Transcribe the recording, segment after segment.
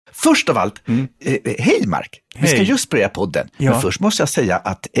Först av allt, hej Mark. Vi ska just börja podden. Ja. Men först måste jag säga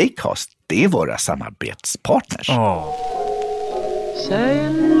att Acast, det är våra samarbetspartners. Säg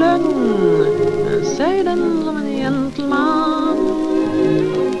en lögn, säg den som en gentleman.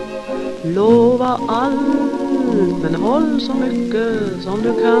 Lova allt, men håll så mycket som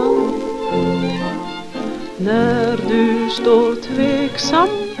du kan. När du står tveksam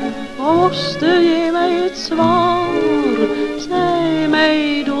och måste ge mig ett svar, säg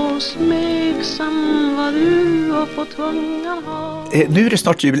mig då smeksam vad du har på tungan har. Nu är det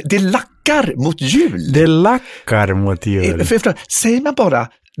snart jul. Det lackar mot jul. Det lackar mot jul. Säger man bara,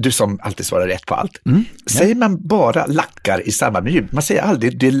 du som alltid svarar rätt på allt, säger man bara lackar i samband med jul? Man säger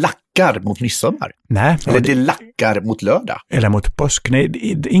aldrig det lackar mot midsommar. Nej. Eller det lackar mot lördag. Eller mot påsk. Nej,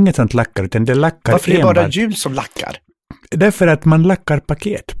 inget sånt lackar, utan det lackar. Varför är det bara jul som lackar? Därför att man lackar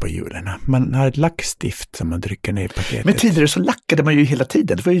paket på julen. Man har ett lackstift som man trycker ner i paketet. Men tidigare så lackade man ju hela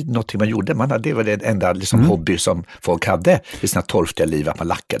tiden. Det var ju någonting man gjorde. Det var det enda hobby som folk hade i sina torftiga liv, att man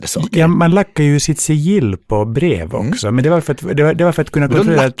lackade saker. Ja, man lackar ju sitt sigill på brev också. Men det var för att kunna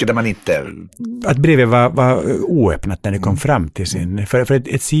kontrollera lackade man inte att brevet var oöppnat när det kom fram till sin. För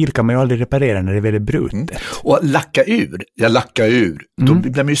ett sigill kan man ju aldrig reparera när det är väldigt brutet. Och jag lackar ur. Då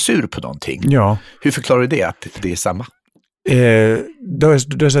blir man ju sur på någonting. Ja. Hur förklarar du det, att det är samma?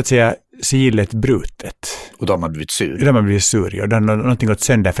 Då så att säga sigillet brutet. Och då har man blivit sur? Då har man blivit sur, ja. Då har någonting gått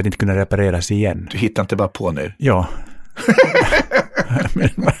sönder för att inte kunna repareras igen. Du hittar inte bara på nu? Ja. Men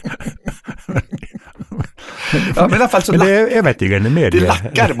i alla fall så det är övertygande med det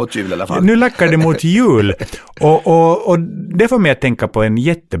lackar mot jul i alla fall. Nu lackar det mot jul. Och det får mig att tänka på en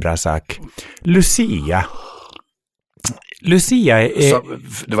jättebra sak. Lucia är...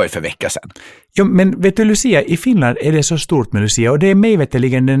 Det var ju för vecka sedan. Ja, men vet du, Lucia, i Finland är det så stort med Lucia, och det är mig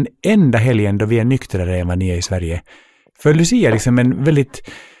veterligen den enda helgen då vi är nyktrare än vad ni är i Sverige. För Lucia är liksom en väldigt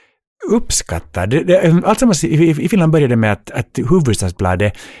uppskattad... Alltså, i Finland började det med att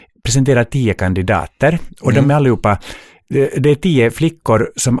Hufvudstadsbladet presenterar 10 kandidater, och de är allihopa... Det är 10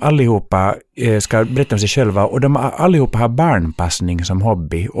 flickor som allihopa ska berätta om sig själva, och de allihopa har barnpassning som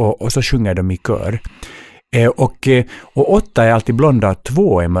hobby, och så sjunger de i kör. Och 8 är alltid blonda och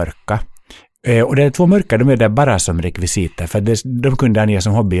 2 är mörka. Och det är 2 mörka, de är där bara som rekvisiter, för de kunde ange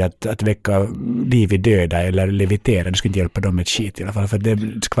som hobby att väcka liv i döda eller levitera. Det skulle inte hjälpa dem ett skit i alla fall, för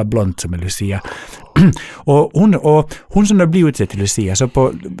det ska vara blont som är Lucia. och hon som har blivit utsedd till Lucia, så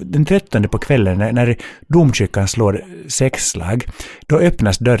på den 13 på kvällen när domkyrkan slår 6 slag, då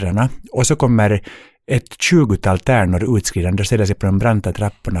öppnas dörrarna och så kommer ett 20-tal tärnor utskridande och ställer sig på de branta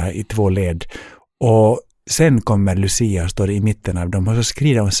trapporna i 2 led, och sen kommer Lucia och står i mitten av dem, och så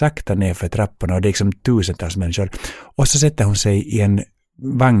skrider hon sakta ner för trapporna, och det är liksom tusentals människor. Och så sätter hon sig i en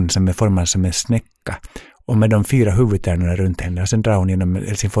vagn som är formad som en snäcka, och med de 4 huvudtärnorna runt henne. Och sen drar hon genom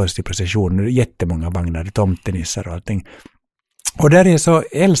Helsingfors i procession, jättemånga vagnar, tomtenissar och allting. Och där är så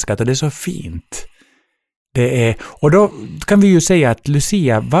älskat och det är så fint. Och då kan vi ju säga att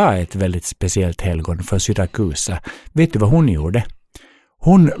Lucia var ett väldigt speciellt helgon för Syrakusa. Vet du vad hon gjorde?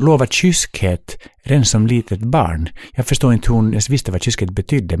 Hon lovade kyskhet redan som litet barn. Jag förstår inte hur hon ens visste vad kyskhet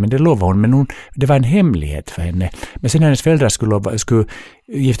betydde, men det lovade hon. Men det var en hemlighet för henne. Men sen när hennes föräldrar skulle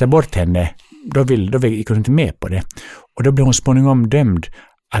gifta bort henne, då gick hon inte med på det. Och då blev hon småningom dömd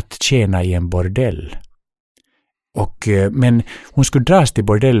att tjäna i en bordell. Men hon skulle dras till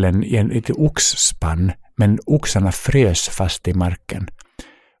bordellen i ett oxspann, men oxarna frös fast i marken.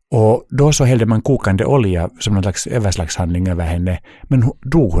 Och då så hällde man kokande olja som någon slags överslagshandling över henne. Men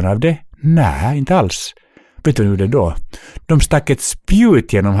dog hon av det? Nej, inte alls. Vet du hur det då? De stack ett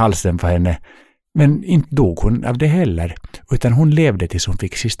spjut genom halsen på henne. Men inte dog hon av det heller. Utan hon levde tills hon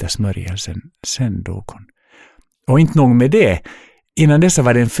fick sista smörjelsen. Sen dog hon. Och inte nog med det. Innan dess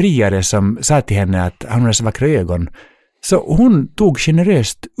var det en friare som sa till henne att han hade så vackra ögon. Så hon tog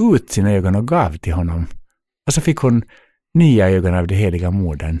generöst ut sina ögon och gav till honom. Och så fick hon nya ögon av det heliga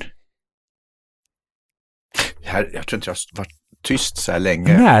modern. Jag tror inte jag har varit tyst så här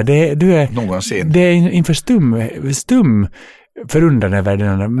länge. Nej, du är någonsin. Det är inför stum förundran över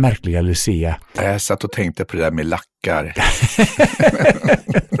den märkliga Lucia. Jag satt och tänkte på det där med lackar.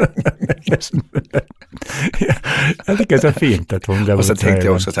 Jag tycker det är så fint att hon gav. Och så tänkte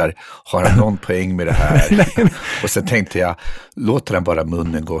jag också så här, har han någon poäng med det här? Och sen tänkte jag, låter den bara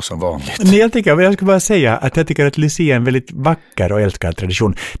munnen gå som vanligt. Nej, jag skulle bara säga att jag tycker att Lucia är en väldigt vacker och älskad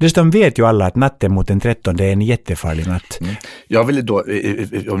tradition. Dessutom vet ju alla att natten mot den 13 det är en jättefarlig natt. Jag ville då,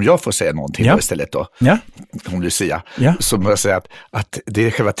 om jag får säga någonting då istället då, om Lucia, så måste jag säga att det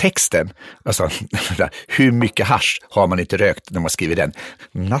är själva texten, alltså hur mycket hasch har man inte rökt när man skriver den?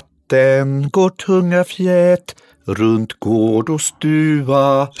 Natten går tunga fjät runt gård och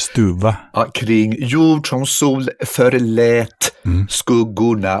stuva. Stuva. Ja, kring jord som sol förlät,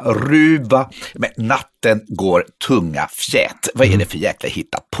 skuggorna ruva. Men natten går tunga fjät. Vad är det för jäkla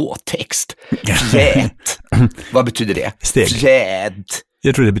hitta på text? Fjät. Vad betyder det? Steg. Fjät.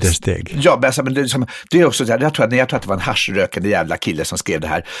 Jag tror det betyder steg. Ja, men det är också så här, jag tror att det var en haschrökande jävla kille som skrev det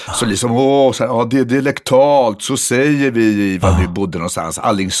här. Så liksom, det är dialektalt, så säger vi i var vi bodde någonstans,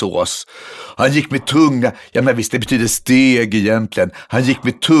 Alingsås. Han gick med tunga, ja men visst det betyder steg egentligen. Han gick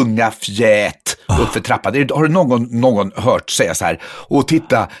med tunga fjät upp för trappan. Har du någon hört säga så här,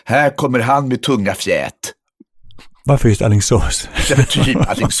 titta, här kommer han med tunga fjät. Varför just Alingsås? Det betyder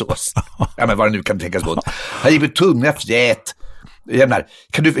Alingsås. Ja men vad det nu kan tänkas gå. Han gick med tunga fjät. Jämnar,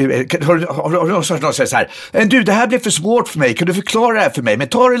 har du någon som säger så här, du det här blir för svårt för mig, kan du förklara det här för mig, men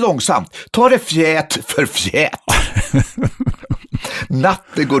ta det långsamt, ta det fjät för fjät.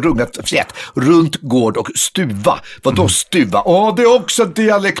 Natten går rungat fjät, runt gård och stuva. Vad då stuva? Det är också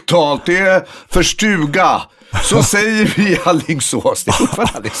dialektalt, det är för stuga. Så säger vi i Alingsås. Det är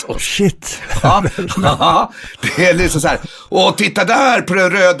fortfarande Alingsås. Shit. Ja, det är liksom så här, titta där på den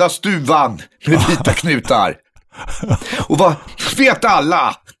röda stuvan med vita knutar. Och vad vet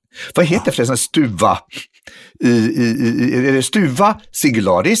alla? Vad heter förresten stuva? Är det stuva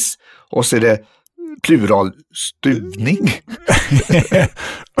singularis och så är det plural stuvning?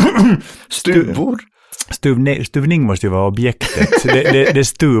 Stuvor? Stuvning måste ju vara objektet. Det är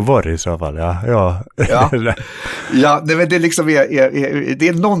stuvor i så fall. Ja, nej, men det är liksom det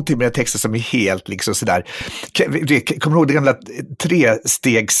är någonting med den texten som är helt liksom sådär. Kommer du ihåg det gamla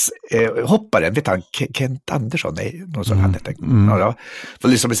trestegshopparen? Vet han Kent Andersson? Nej, någon sån hade tänkt. Ja, för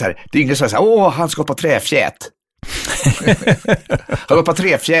liksom så här, det är ingen som säger han ska hoppa träfjät. Han hoppar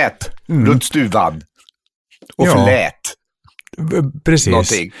träfjät runt stuvan och förlät. Precis.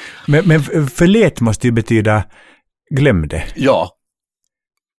 Någonting. Men förlät måste ju betyda glömde. Ja.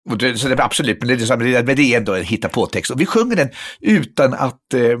 Så det är absolut, men det är ändå en hitta på text. Och vi sjunger den utan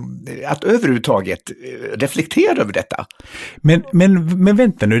att överhuvudtaget reflektera över detta. Men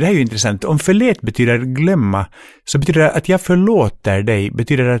vänta nu, det här är ju intressant. Om förlät betyder glömma, så betyder det att jag förlåter dig,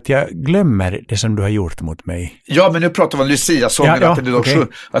 betyder det att jag glömmer det som du har gjort mot mig. Ja, men nu pratar vi om Lucia-sången, att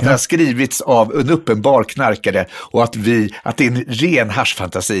den har skrivits av en uppenbar knarkare och att det är en ren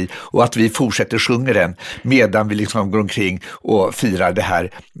haschfantasi och att vi fortsätter sjunga den medan vi liksom går omkring och firar det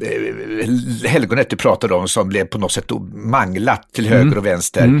här helgonet du pratade om som blev på något sätt manglat till höger och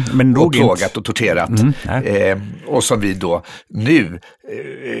vänster och plågat och torterat och som vi då nu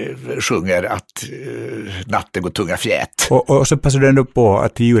sjunger att natten går tunga fjät. Och så passar du ändå på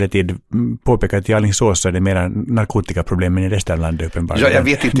att i juletid påpekar att i Alingsås är det mera narkotikaproblem än i resten av landet uppenbarligen. Ja, jag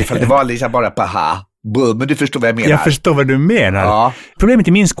vet inte ifall det var liksom bara på men du förstår vad jag menar. Jag förstår vad du menar. Ja. Problemet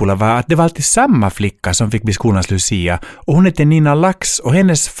i min skola var att det var alltid samma flicka som fick bli skolans Lucia. Och hon hette Nina Lax och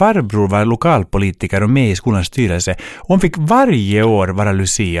hennes farbror var lokalpolitiker och med i skolans styrelse. Och hon fick varje år vara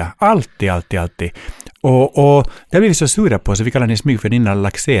Lucia. Alltid. Och det blev vi så sura på så vi kallade henne smyg för Nina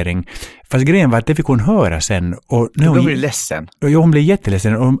Laxering. Fast grejen var att det fick hon höra sen. Och nu hon blev ledsen. Ja, hon blev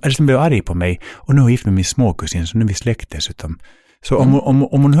jätteledsen och hon blev arg på mig. Och nu är hon gift med min småkusin så nu är vi släkt dessutom. Så om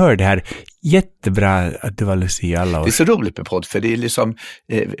hon hör det här, jättebra att det var Lucia alla år. Det är så roligt med podd, för det är liksom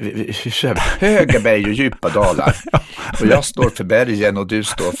höga berg och djupa dalar. Och jag står för bergen och du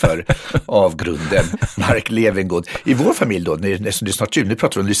står för avgrunden. Mark Levengood. I vår familj då, det är snart jul, nu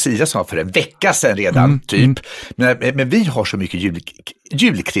pratar vi om Lucia som var för en vecka sedan redan, typ. Men vi har så mycket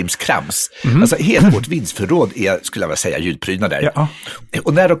julkrimskrams. Alltså hela vårt vinstförråd är, skulle jag vilja säga, julprydnader. Ja.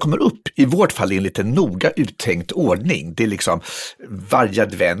 Och när de kommer upp, i vårt fall i en lite noga uttänkt ordning, det är liksom varje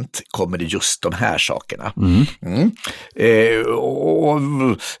advent kommer det just de här sakerna.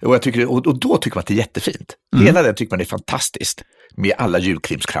 Och jag tycker, och då tycker man att det är jättefint. Hela den tycker man är fantastiskt med alla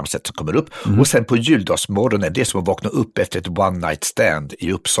julkrimskramset som kommer upp. Och sen på juldagsmorgonen, det är som att vakna upp efter ett one night stand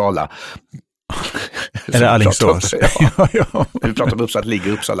i Uppsala. Eller Alingsås. Vi pratar om Uppsala, ligger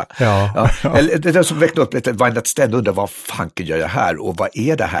i Uppsala. Eller det är som väckte upp ett one night stand och undrar vad fanken gör jag här och vad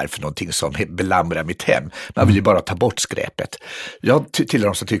är det här för någonting som belamrar mitt hem. Man vill ju bara ta bort skräpet. Jag tillhör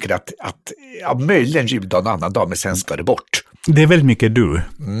de som tycker att möjligen juldag en annan dag, men sen ska det bort. Det är väldigt mycket du.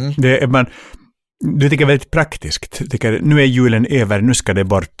 Du tycker väldigt praktiskt. Nu är julen över, nu ska det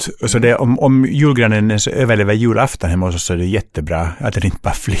bort. Så det, om julgranen överlever julafton hemma hos oss så är det jättebra att den inte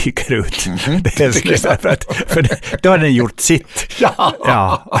bara flyger ut. Det är för då har den gjort sitt.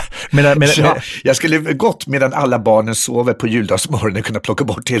 Jag skulle gått medan alla barnen sover på juldagsmorgonen kunna plocka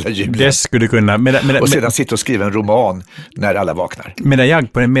bort hela julen. Det skulle kunna. Och sedan sitta och skriva en roman när alla vaknar. Medan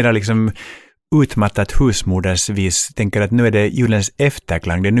jag på en mera liksom utmattat husmodersvis tänker att nu är det julens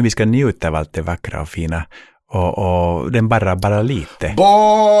efterklang, det är nu vi ska njuta av allt det vackra och fina och den bara lite.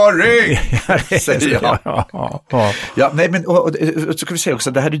 Boring! Ja, säger jag. Ja. Ja, nej, men och så kan vi säga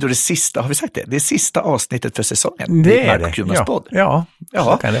också, det här är då det sista, har vi sagt det? Det är sista avsnittet för säsongen. Det är Mark och Jonas det. podd. Ja,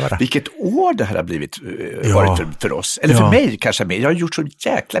 så kan det vara. Vilket år det här har blivit varit för oss. Eller för mig kanske mer. Jag har gjort så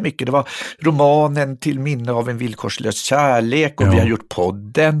jäkla mycket. Det var romanen Till minne av en villkorslös kärlek och vi har gjort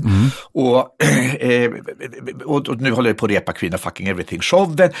podden och nu håller jag på att repa Queen of Fucking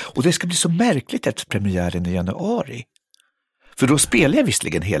Everything-showen och det ska bli så märkligt efter premiären i januari. För då spelar jag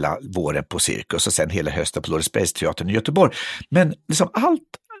visserligen hela våren på Cirkus och sen hela hösten på Lorensbergsteatern i Göteborg. Men liksom allt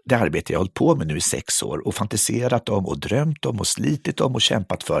det arbete jag har hållit på med nu i 6 år och fantiserat om och drömt om och slitit om och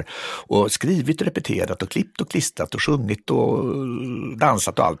kämpat för och skrivit och repeterat och klippt och klistrat och sjungit och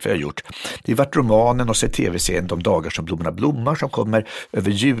dansat och allt vad jag har gjort. Det har varit romanen och så tv-serien De dagar som blommorna blommar som kommer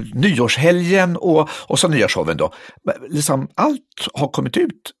över nyårshelgen och så nya showen då. Liksom allt har kommit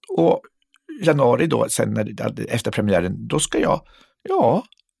ut och januari då, sen efter premiären, då ska jag,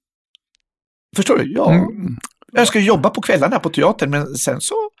 förstår du? Ja. Jag ska jobba på kvällarna på teatern, men sen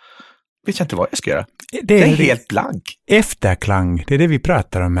så vet jag inte vad jag ska göra. Det är helt blank. Efterklang, det är det vi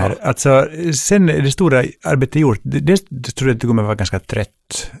pratar om här. Ja. Alltså, sen är det stora arbetet gjort, det tror jag att du kommer vara ganska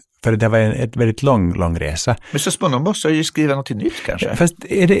trött. För det var ett väldigt lång resa. Men så småningom måste jag ju skriva något nytt kanske. Fast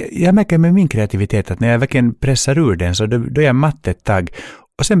jag märker med min kreativitet att när jag verkligen pressar ur den så då är jag matt ett tag.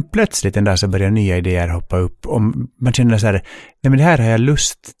 Och sen plötsligt en dag så börjar nya idéer hoppa upp och man känner så här, nej men det här har jag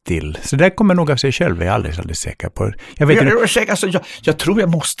lust till. Så det kommer nog av sig själv, är jag alldeles säker på. Jag tror jag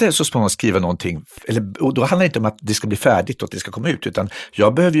måste så småningom skriva någonting, och då handlar det inte om att det ska bli färdigt och att det ska komma ut, utan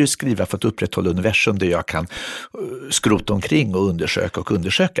jag behöver ju skriva för att upprätthålla universum där jag kan skrota omkring och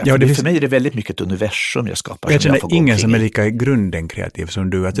undersöka. Ja, för mig är det väldigt mycket ett universum jag skapar. Jag känner ingen som är lika i grunden kreativ som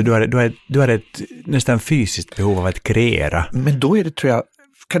du. Alltså, du har ett nästan fysiskt behov av att kreera. Men då är det, tror jag,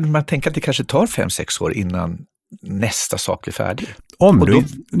 kan man tänka att det kanske tar 5-6 år innan nästa sak blir färdig?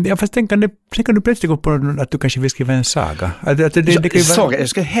 Fast tänk kan du plötsligt gå på att du kanske vill skriva en saga. Saga, jag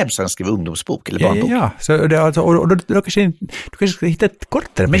ska hemskt skriva ungdomsbok eller barnbok. Ja, så då kanske du ska hitta ett kortare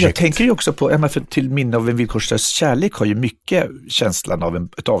projekt. Men jag tänker ju också på, för Till minne av en villkorslös kärlek har ju mycket känslan av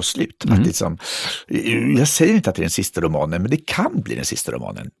ett avslut. Att liksom, jag säger inte att det är den sista romanen, men det kan bli den sista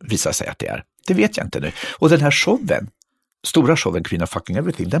romanen, visar sig att det är. Det vet jag inte nu. Och den här showen, stora showen Queen of Fucking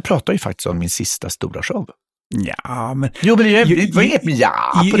Everything, den pratar ju faktiskt om min sista stora show. Ja, men... Jo, men det var inget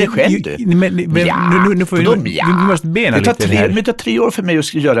på det själv du. Nu får vi måste bena lite det här. Det tar 3 år för mig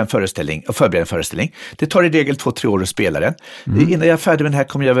att göra en föreställning och förbereda en föreställning. Det tar i regel 2-3 år att spela den. Innan jag är färdig med den här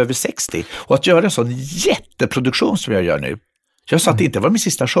kommer jag över 60. Och att göra en sån jätteproduktion som jag gör nu. Jag sa att det inte var min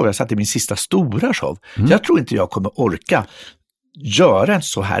sista show, jag sa att det är min sista stora show. Jag tror inte jag kommer orka göra en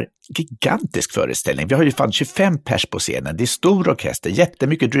så här gigantisk föreställning. Vi har ju fan 25 pers på scenen. Det är stor orkester,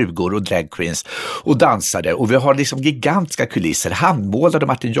 jättemycket drugor och dragqueens och dansare och vi har liksom gigantiska kulisser, handmålade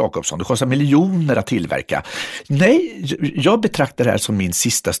Martin Jakobsson. Det kostar miljoner att tillverka. Nej, jag betraktar det här som min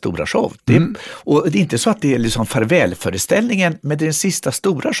sista stora show. Och det är inte så att det är liksom farvälföreställningen, men det är den sista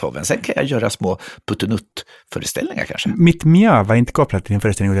stora showen. Sen kan jag göra små puttenutt-föreställningar kanske. Mitt mja var inte kopplat till din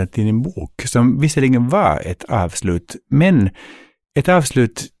föreställning utan till din bok, som visserligen var ett avslut, men ett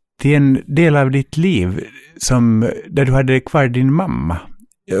avslut till en del av ditt liv där du hade kvar din mamma.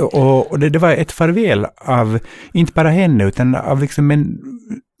 Och det var ett farväl av, inte bara henne, utan av liksom en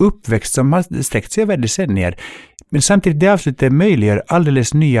uppväxt som har sträckt sig över decennier. Men samtidigt det avslutet möjliggör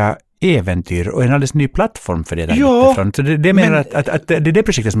alldeles nya äventyr och en alldeles ny plattform för det där utifrån. Så det menar att det är det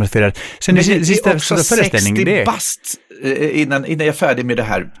projektet som har spelat. Sen det sista föreställning, 60 bast innan jag är färdig med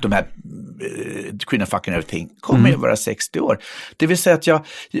de här Queen of Fucking Everything kommer jag vara 60 år. Det vill säga att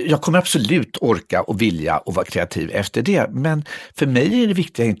jag kommer absolut orka och vilja och vara kreativ efter det. Men för mig är det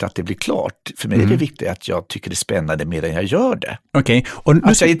viktiga inte att det blir klart. För mig är det viktiga att jag tycker det är spännande medan jag gör det. Okay.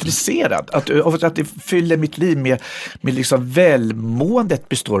 Att jag är intresserad. Att det fyller mitt liv med liksom välmåendet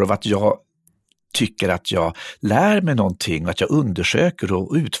består av att jag tycker att jag lär mig någonting och att jag undersöker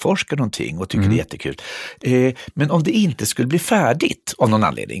och utforskar någonting och tycker det är jättekul. Men om det inte skulle bli färdigt av någon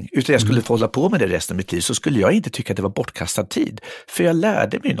anledning, utan jag skulle få hålla på med det resten av mitt liv, så skulle jag inte tycka att det var bortkastad tid. För jag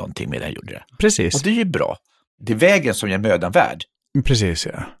lärde mig någonting medan jag gjorde det. Precis. Och det är ju bra. Det är vägen som gör mödan värd. Precis,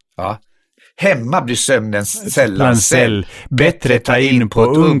 ja. Hemma blir sömnen sällan säll. Bättre ta in på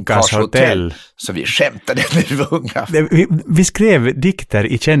Unkas hotell. Så vi skämtade när vi var unga. Vi skrev dikter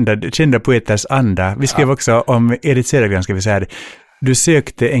i kända poeters anda. Vi skrev också om Edith Södergran, ska vi säga. Du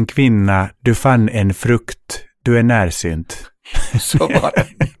sökte en kvinna, du fann en frukt, du är närsynt. Så var det.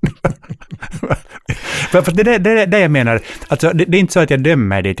 För det jag menar, alltså, det är inte så att jag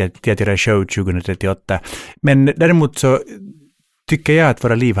dömer dig till att göra show 2038, men däremot så tycker jag att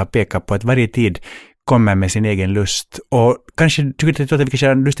våra liv har pekat på att varje tid kommer med sin egen lust. Och kanske tycker att vi kanske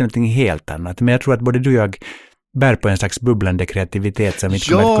har lust till någonting helt annat. Men jag tror att både du och jag bär på en slags bubblande kreativitet som vi inte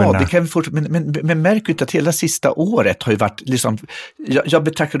kommer att kunna... Ja, det kan vi fortsätta. Men märk ut att hela sista året har ju varit liksom... Jag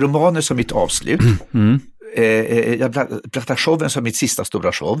betraktar romaner som mitt avslut. Jag betraktar showen som mitt sista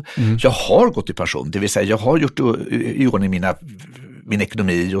stora show. Jag har gått i pension, det vill säga jag har gjort i ordning min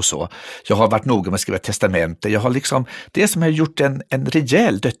ekonomi och så. Jag har varit noga med att skriva testamente. Jag har liksom, det är som jag har gjort en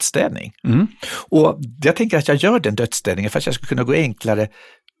rejäl dödsstädning. Och jag tänker att jag gör den dödsstädningen för att jag ska kunna gå enklare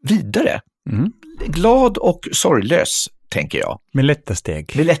vidare. Glad och sorglös, tänker jag. Med lätta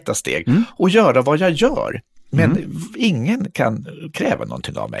steg. Med lätta steg. Och göra vad jag gör. Men ingen kan kräva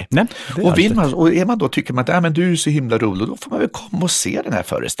någonting av mig. Nej, och är man då, tycker man att men du är så himla rolig, då får man väl komma och se den här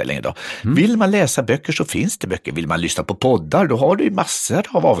föreställningen då. Vill man läsa böcker så finns det böcker. Vill man lyssna på poddar, då har du ju massor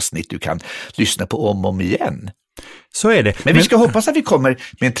av avsnitt du kan lyssna på om igen. Så är det. Men vi ska hoppas att vi kommer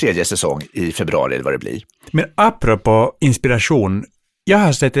med en 3:e säsong i februari eller vad det blir. Men apropå inspiration, jag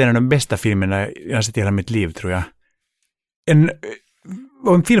har sett en av de bästa filmerna jag har sett i hela mitt liv, tror jag.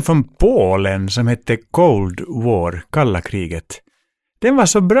 En film från Polen som hette Cold War, kalla kriget. Den var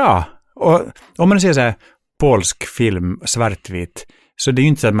så bra. Och om man säger så här, polsk film, svartvit, så det är ju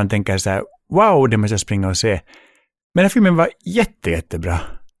inte så att man tänker så här, wow, det måste jag springa och se. Men den filmen var jättebra.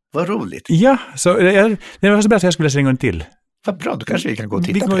 Vad roligt. Ja, så den var så bra så jag skulle läsa en gång till. Vad bra, då kanske vi kan gå och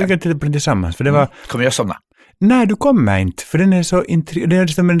titta på den. Vi kan titta på den tillsammans. För det var... Kommer jag somna? Nej, du kommer inte. För den är så det är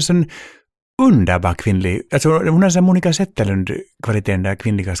liksom en sån underbar kvinnlig, alltså hon har så Monica Zetterlund-kvaliteten, där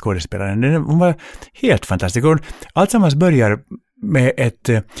kvinnliga skådespelaren. Hon var helt fantastisk. Och alltsammans börjar med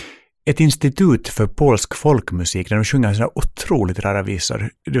ett institut för polsk folkmusik där de sjunger sådana otroligt rara visor.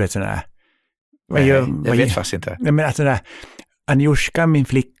 Du vet sådana här. Jag vet faktiskt inte. Nej, men alltså där, Anjushka, min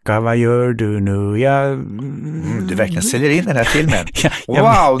flicka, vad gör du nu? Du verkligen säljer in den här filmen.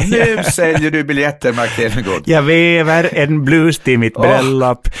 Wow, nu säljer du biljetter, Mark Levengood. Jag väver en blus till mitt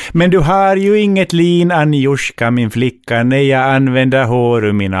bröllop. Men du har ju inget lin, Anjushka, min flicka, när jag använder hår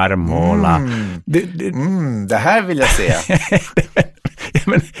ur min armhåla. Det här vill jag se.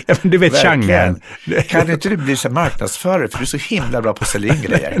 men du vet genren. Kan inte du bli så marknadsförare, för du är så himla bra på att sälja in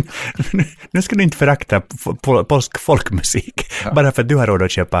grejer. Nu ska du inte förakta polsk folkmusik, bara för att du har råd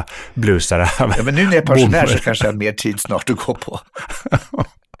att köpa blusar. Ja, men nu när jag är pensionär så kanske jag har mer tid snart att gå på.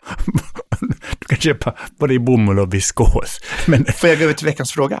 Du kan köpa både i bomull och viskos. Men, får jag gå över till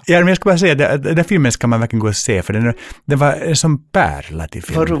veckans fråga? Ja, men jag ska bara säga, den filmen ska man verkligen gå och se, för den var som pärla till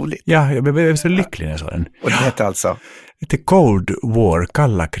film. Vad roligt. Ja, jag blev så lycklig när jag såg den. Och det heter alltså? Det är Cold War,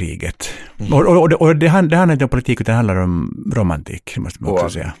 kalla kriget. Och det handlar inte om politik, utan det handlar om romantik, måste man också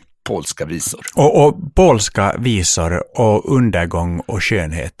säga. Polska visor. Och polska visor och undergång och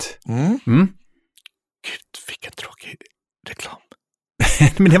skönhet. Gud, vilken tråkig reklam.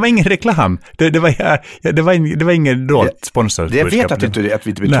 Men det var ingen reklam. Det var ingen dolt sponsor. Jag vet att vi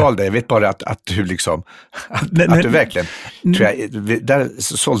inte betalade. Jag vet bara att du liksom att du verkligen tror jag, där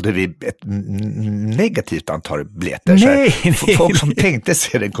sålde vi ett negativt antal biljetter. Nej, folk som tänkte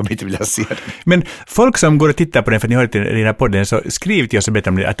se den kommer inte vilja se den. Men folk som går och tittar på den för att ni har det i den här podden, så skriv till oss och berätta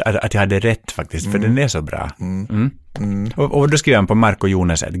om att jag hade rätt faktiskt, för den är så bra. Och då skriver han på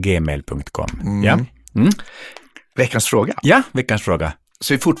markojonas@gmail.com. Ja. Veckans fråga. Ja, veckans fråga.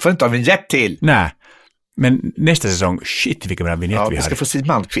 Så vi fortfarande inte har en vignett till. Nej, men nästa säsong, shit vilken bra vignett vi har. Vi ska få Siw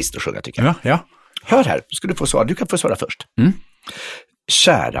Malmkvist att sjunga, tycker jag. Ja. Hör här, ska du få svara. Du kan få svara först.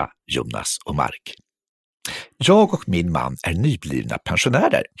 Kära Jonas och Mark. Jag och min man är nyblivna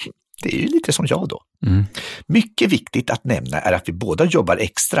pensionärer. Det är ju lite som jag då. Mycket viktigt att nämna är att vi båda jobbar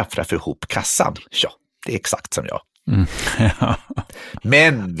extra för att få ihop kassan. Ja, det är exakt som jag.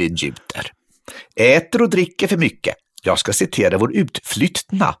 Men vi njuter. Äter och dricker för mycket. Jag ska citera vår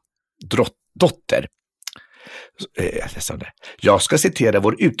utflyttna dotter. Jag ska citera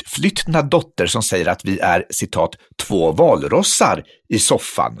vår utflyttna dotter som säger att vi är, citat, 2 valrossar i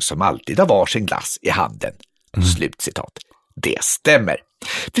soffan som alltid har varsin glass i handen. Slutcitat. Det stämmer.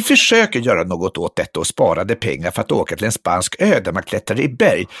 Vi försöker göra något åt detta och sparade pengar för att åka till en spansk ö där man klättrade i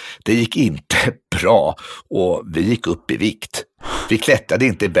berg. Det gick inte bra och vi gick upp i vikt. Vi klättrade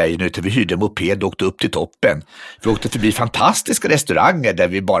inte i bergen utan vi hyrde moped och åkte upp till toppen. Vi åkte förbi fantastiska restauranger där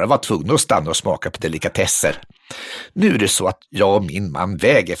vi bara var tvungna att stanna och smaka på delikatesser. Nu är det så att jag och min man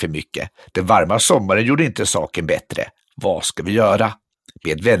väger för mycket. Den varma sommaren gjorde inte saken bättre. Vad ska vi göra?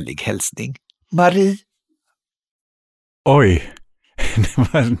 Med vänlig hälsning, Marie. Oj.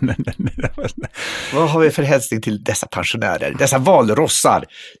 Vad har vi för hälsning till dessa pensionärer? Dessa valrossar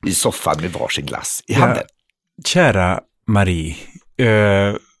i soffan med varsin glass i handen. Kära Marie,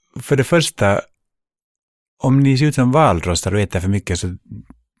 för det första, om ni ser ut som valrossar och äter för mycket så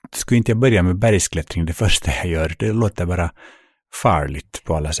skulle inte jag börja med bergsklättring det första jag gör. Det låter bara farligt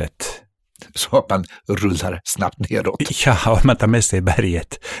på alla sätt. Så att man rullar snabbt neråt. Ja, och man tar med sig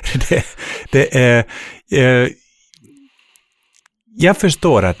berget. Jag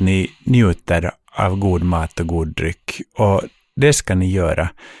förstår att ni njuter av god mat och god dryck, och det ska ni göra.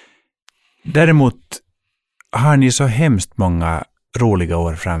 Däremot har ni så hemskt många roliga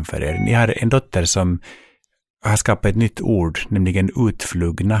år framför er. Ni har en dotter som har skapat ett nytt ord, nämligen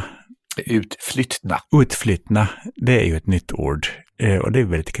utflugna. Utflyttna, det är ju ett nytt ord, och det är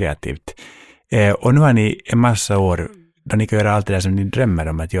väldigt kreativt. Och nu har ni en massa år då ni kan göra allt det där som ni drömmer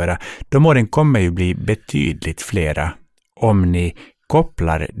om att göra. De åren kommer ju bli betydligt flera om ni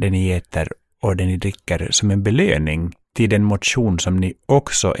kopplar det ni äter och det ni dricker som en belöning till den motion som ni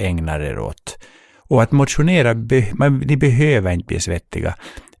också ägnar er åt. Och att motionera, ni behöver inte bli svettiga,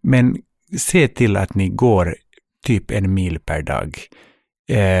 men se till att ni går typ 1 mil per dag.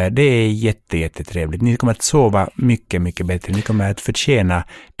 Det är jättetrevligt. Ni kommer att sova mycket, mycket bättre. Ni kommer att förtjäna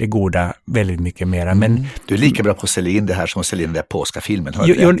det goda väldigt mycket mera. Men du är lika bra på att sälja in det här som att sälja in den där påskafilmen.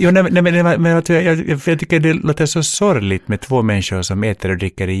 Jag tycker det låter så sorgligt med 2 människor som äter och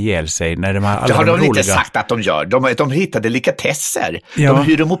dricker ihjäl sig. När de har alla det har de roliga... inte sagt att de gör. De hittade likatesser. Ja. De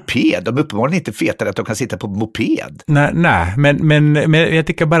hyr en moped. De är uppenbarligen inte fetare att de kan sitta på moped. Nej, men jag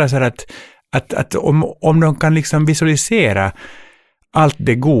tycker bara så här att om de kan liksom visualisera allt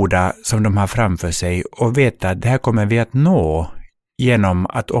det goda som de har framför sig och veta att det här kommer vi att nå genom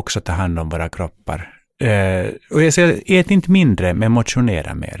att också ta hand om våra kroppar. Och jag säger, ät inte mindre, men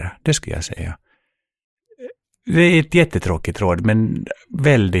motionera mera. Det skulle jag säga. Det är ett jättetråkigt råd, men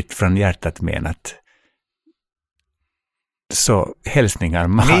väldigt från hjärtat menat. Så hälsningar,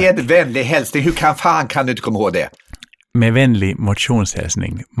 Mark. Med vänlig hälsning. Hur fan kan du inte komma ihåg det? Med vänlig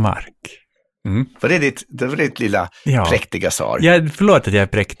motionshälsning, Mark. Mm. För det var ditt lilla präktiga svar. Ja, förlåt att jag är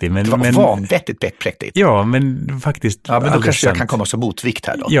präktig. Men, det var vanvettigt präktigt. Ja, men faktiskt... Ja, men då kanske jag kan komma som motvikt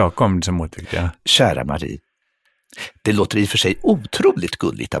här då. Ja, kom som motvikt, ja. Kära Marie, det låter i och för sig otroligt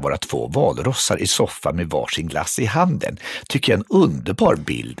gulligt att vara 2 valrossar i soffan med varsin glass i handen. Tycker jag är en underbar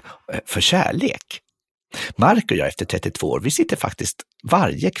bild för kärlek. Mark och jag efter 32 år, vi sitter faktiskt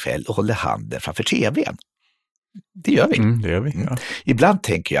varje kväll och håller handen framför tvn. Det gör vi. Det gör vi, ja. Ibland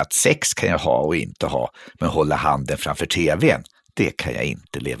tänker jag att sex kan jag ha och inte ha, men hålla handen framför tvn, det kan jag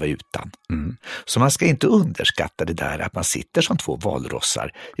inte leva utan. Så man ska inte underskatta det där att man sitter som 2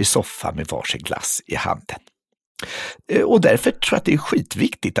 valrossar i soffan med varsin glass i handen. Och därför tror jag att det är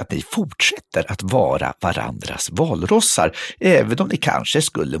skitviktigt att ni fortsätter att vara varandras valrossar, även om ni kanske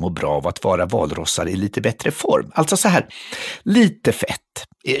skulle må bra av att vara valrossar i lite bättre form. Alltså så här, lite fett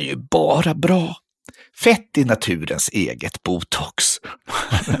är ju bara bra. Fett i naturens eget botox.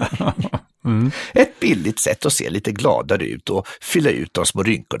 Ett billigt sätt att se lite gladare ut och fylla ut de små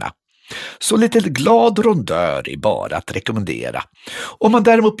rynkorna. Så lite glad rondör är bara att rekommendera. Om man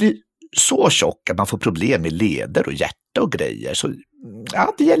däremot blir så tjock att man får problem med leder och hjärta och grejer, så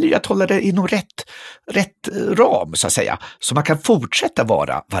ja, det gäller ju att hålla det inom rätt ram så att säga, så man kan fortsätta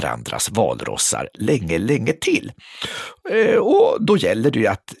vara varandras valrossar länge till. Och då gäller det ju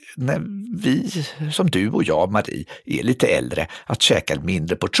att när vi, som du och jag, Marie, är lite äldre, att käka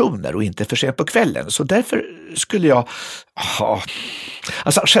mindre portioner och inte för sent på kvällen. Så därför skulle jag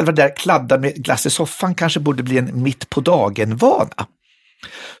alltså själva där kladda med glass i soffan kanske borde bli en mitt på dagen-vana.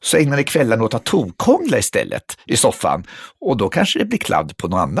 Så ägnar ni kvällen åt att tokongla istället i soffan, och då kanske det blir kladd på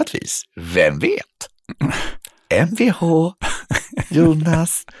något annat vis. Vem vet? MVH,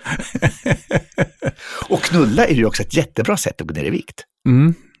 Jonas. Och knulla är ju också ett jättebra sätt att gå ner i vikt.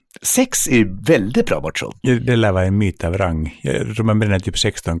 Sex är ju väldigt bra motion. Det lär vara en myt av rang. Jag tror man bränner typ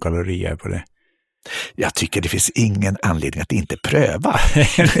 16 kalorier på det. Jag tycker det finns ingen anledning att inte pröva.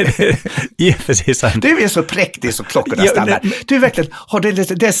 Ja, precis sant. Du är så präktig så klockorna stannar. Du verkligen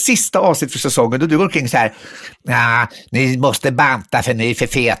har det sista avsnitt för säsongen och du går omkring så här: ni måste banta för ni är för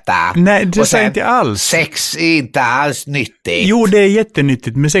feta. Nej, det säger inte alls. Sex är inte alls nyttigt. Jo, det är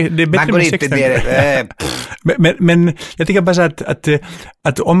jättenyttigt, men det är bättre man går med inte 16. ner. Men jag tycker bara så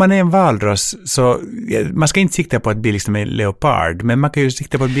att om man är en valross, så man ska inte sikta på att bli liksom en leopard, men man kan ju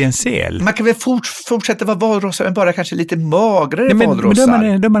sikta på att bli en sel. Man kan väl fortsätta vara valrossar, men bara kanske lite magrare valrossar.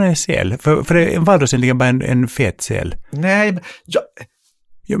 Men då man är en sel. För en valross är egentligen bara en fet sel. Nej,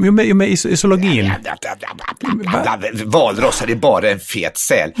 men i zoologin. Valrossar är bara en fet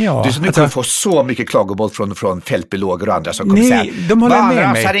säl. Ja, du kommer få så mycket klagomål från fältbiologer och andra som kommer säga: de håller med mig.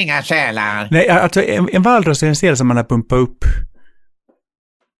 Valrossar är inga sälar. Nej, alltså en valross är en sel som man har pumpat upp.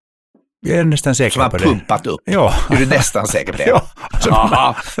 Jag är nästan säker på det. Som har pumpat upp? Ja. Är du nästan säker på det? Ja.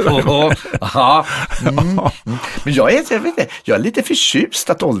 Men jag är lite förtjust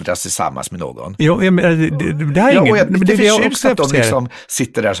att åldras tillsammans med någon. Jo, det har ingen... Jag är lite det förtjust att de liksom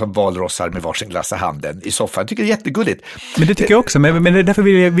sitter där som valrossar med varsin glass i handen i soffan. Jag tycker det är jättegulligt. Men det tycker jag också, men därför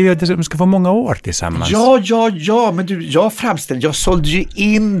vill jag att de ska få många år tillsammans. Ja, men du, jag sålde ju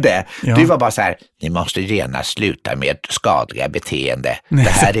in det. Ja. Du var bara så här, ni måste gärna sluta med skadliga beteende. Det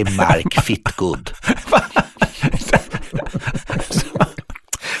här är Mark Fittgood.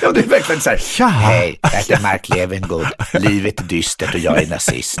 Ja, det är verkligen så här, hej, jag heter Mark Levengood, livet är dystert och jag är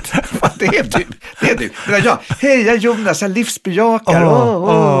nazist. Det är du. Men hej, jag är Jonas, jag livsbejakar.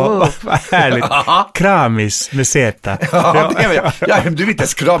 Vad härligt. Kramis med Z. Ja, det är jag. Ja, du är inte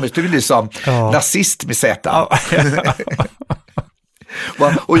ens kramis, du är liksom nazist med Z.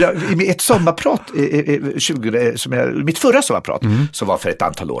 Och i ett sommarprat, mitt förra sommarprat, som var för ett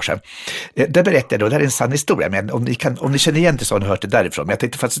antal år sedan, där berättade jag, och det här är en sann historia, men om ni känner igen det så har ni hört det därifrån, men jag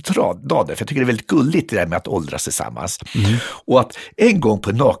tänkte faktiskt dra det, för jag tycker det är väldigt gulligt det där med att åldras tillsammans. Och att en gång på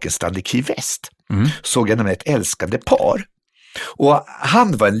en nakenstrand i Key West såg jag nämligen ett älskande par. Och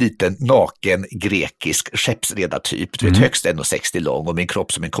han var en liten naken grekisk skeppsredartyp, du vet, högst 1,60 lång och med en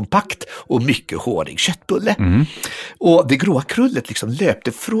kropp som en kompakt och mycket hårig köttbulle. Och det gråa krullet liksom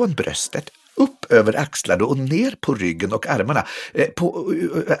löpte från bröstet upp över axlarna och ner på ryggen och armarna.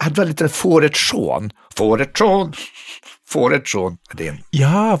 Han var en liten fåretson. Det är en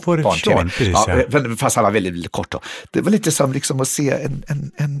fåretson, precis. Ja, fast han var väldigt, väldigt kort då. Det var lite som liksom att se en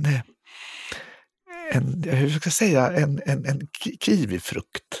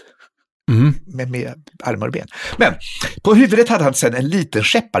kiwifrukt med armar och ben. Men på huvudet hade han sedan en liten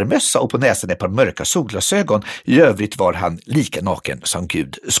skepparmössa och på näsan ett par mörka solglasögon. I övrigt var han lika naken som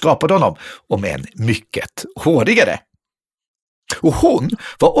Gud skapade honom, om än mycket hårigare. Och hon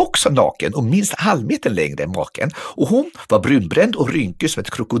var också naken och minst halvmeter längre än maken. Och hon var brunbränd och rynkig som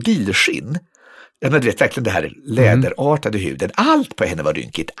ett krokodilskinn. Jag vet verkligen det här läderartade huden. Allt på henne var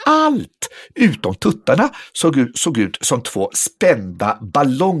rynkigt. Allt utom tuttarna såg ut som två spända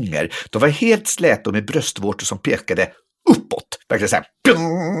ballonger. De var helt släta och med bröstvårtor som pekade uppåt. Verkligen så här.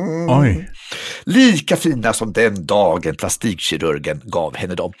 Oj. Lika fina som den dagen plastikkirurgen gav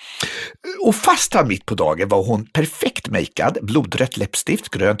henne dem. Och fast han mitt på dagen var hon perfekt makead, blodrött läppstift,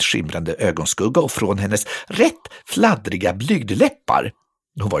 grönt skimrande ögonskugga och från hennes rätt fladdriga blygdläppar,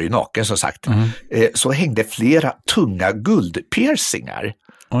 hon var ju naken som sagt, så hängde flera tunga guldpiercingar.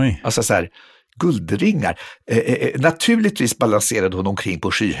 Oj. Alltså så här guldringar. Naturligtvis balanserade hon omkring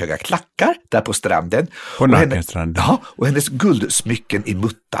på skyhöga klackar där på stranden. På nakenstranden. Och hennes guldsmycken i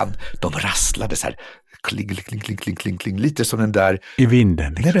muttan, de rasslade så här. Kling, kling, kling, kling, kling, kling, lite som den där... I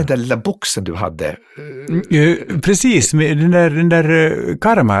vinden. Liksom. Den där lilla boxen du hade. Precis, med den där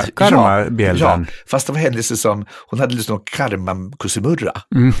karma-bjäldan. Ja, fast det var händelser som... Hon hade liksom någon karma-kusimurra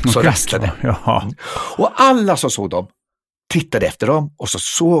som rasslade. Ja. Och alla som såg dem tittade efter dem och så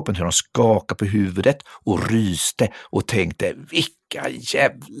såg man hur de skakade på huvudet och ryste och tänkte, vilka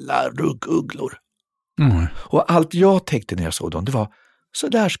jävla ruggugglor. Och allt jag tänkte när jag såg dem, det var, så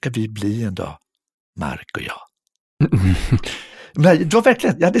där ska vi bli en dag. Mark och jag. Men det var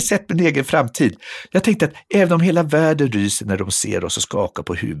verkligen, jag hade sett min egen framtid. Jag tänkte att även om hela världen ryser när de ser oss och skakar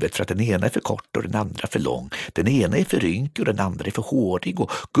på huvudet för att den ena är för kort och den andra för lång. Den ena är för rynkig och den andra är för hårig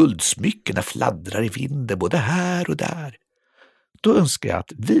och guldsmyckena fladdrar i vinden både här och där. Då önskar jag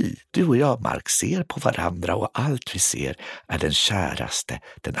att du och jag, Mark, ser på varandra och allt vi ser är den käraste,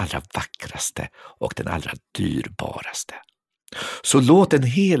 den allra vackraste och den allra dyrbaraste. Så låt en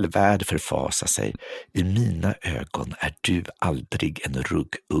hel värld förfasa sig. I mina ögon är du aldrig en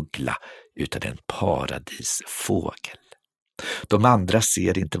rugguggla utan en paradisfågel. De andra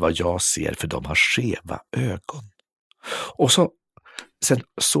ser inte vad jag ser för de har skeva ögon. Och sen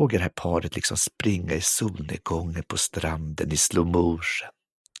såg jag det här paret liksom springa i solnedgången på stranden i slow motion.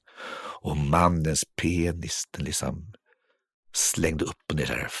 Och mannens penis den liksom slängde upp och ner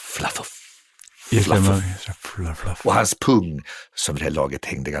där, fluff. Och hans pung som det här laget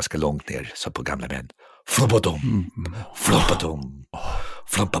hängde ganska långt ner så på gamla män. Flobbadom, flobbadom,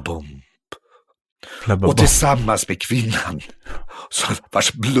 flobbabom. Och tillsammans med kvinnan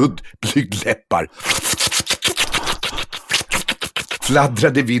vars blygdläppar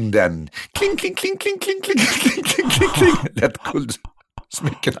fladdrade vinden. Kling, kling, kling, kling, kling, kling, kling, kling, kling, kling. Lät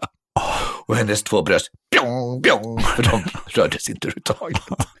guldsmyckena. Och hennes två bröst, bjong, bjong, för de rördes inte överhuvudtaget.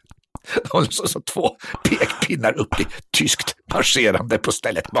 De håller så två pekpinnar upp i tyskt marscherande på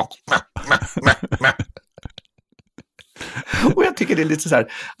stället. Och jag tycker det är lite så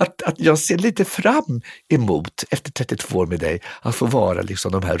här att jag ser lite fram emot efter 32 år med dig att få vara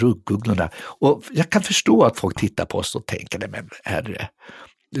liksom de här ruggugglorna. Och jag kan förstå att folk tittar på oss och tänker, men herre,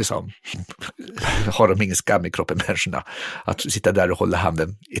 liksom, har de ingen skam i kroppen, människorna, att sitta där och hålla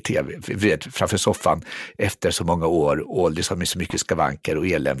handen i tv framför soffan efter så många år och liksom med så mycket skavanker och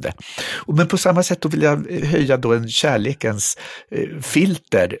elände. Men på samma sätt då vill jag höja då en kärlekens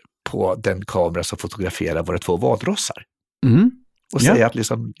filter på den kamera som fotograferar våra 2 valrossar. Och säga att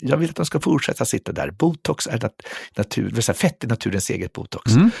liksom, jag vill att de ska fortsätta sitta där. Botox är fett i naturens eget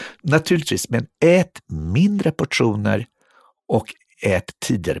botox. Naturligtvis, men ät mindre portioner och ät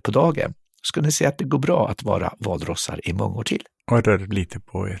tidigare på dagen. Ska ni se att det går bra att vara valrossar i många år till. Och rör lite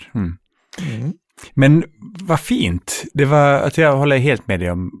på er. Men vad fint. Det var att jag håller helt med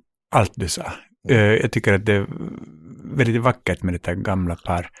dig om allt du sa. Jag tycker att det är väldigt vackert med det här gamla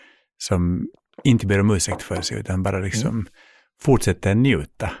par som inte ber om ursäkt för sig utan bara liksom fortsätter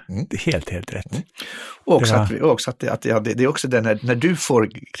njuta. Det är helt rätt. Och också det är också det när du får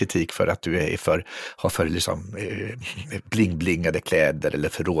kritik för att du har för liksom bling-blingade kläder eller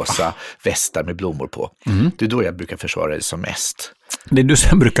för rosa västar med blommor på. Det är då jag brukar försvara dig som mest. Det är du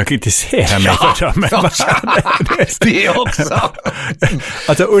som brukar kritisera mig för det också.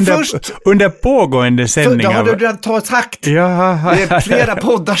 Alltså under pågående sändningar. Då har du redan tagit takt. Det är flera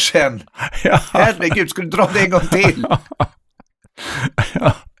poddar sedan. Herregud, ska du dra det en gång till?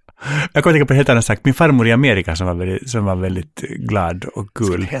 Jag kommer tänka på helt annat sagt. Min farmor i Amerika som var väldigt glad och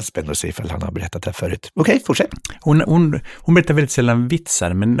kul. Det är helt spännande att se ifall han har berättat det förut. Okej, fortsätt. Hon berättar väldigt sällan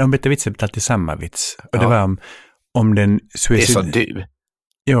vitsar, men hon berättar vitsar alltid samma vits. Och det var om den Det är som du.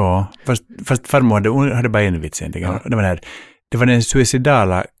 Ja, fast farmor hade bara en vits egentligen. Det var den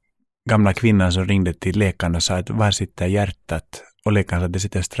suicidala gamla kvinnan som ringde till läkaren och sa att var sitter hjärtat? Och läkaren sa att det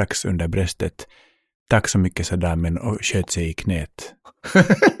sitter strax under bröstet. Tack så mycket, sa damen och sköt sig i knät.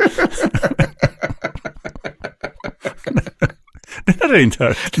 Den hade jag inte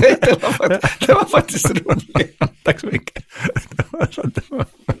hört. Nej, det var faktiskt roligt. Tack så mycket.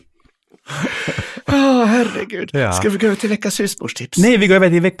 Herregud. Ja. Ska vi gå över till veckans husmorstips? Nej, vi går över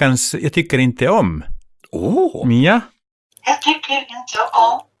till veckans jag tycker inte om. Mia? Jag tycker inte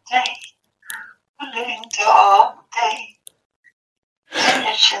om dig. Håller inte om dig.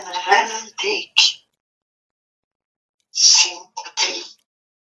 Jag känner väldigt sympati.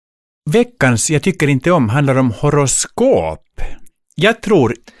 Veckans jag tycker inte om handlar om horoskop. Jag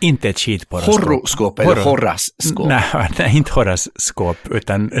tror inte ett skit på horoskop. Eller horraskop? Nej, inte horraskop,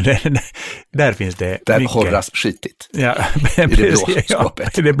 utan där finns det där mycket. Horras skitigt. Ja, i det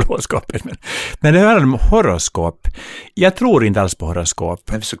blåskåpet. Ja, det blåskåpet. Men det handlar om horoskop. Jag tror inte alls på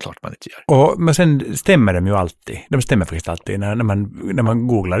horoskop. Men såklart man inte gör. Men sen stämmer de ju alltid. De stämmer faktiskt alltid när man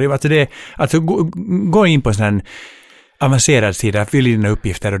googlar. Alltså gå in på en sån här avancerad sida, fyll i dina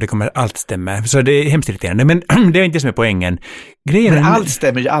uppgifter och det kommer allt stämma. Så det är hemskt irriterande. Men det är inte som är poängen. Men allt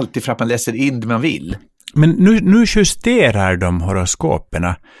stämmer ju alltid för att man läser in det man vill. Men nu justerar de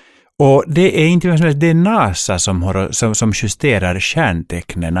horoskoperna. Och det är inte det är NASA som justerar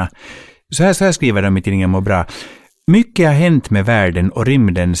stjärntecknena. Så här skriver de i tidningen Må bra. Mycket har hänt med världen och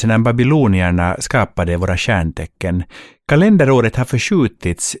rymden sedan babylonierna skapade våra stjärntecken. Kalenderåret har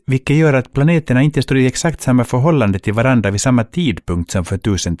förskjutits, vilket gör att planeterna inte står i exakt samma förhållande till varandra vid samma tidpunkt som för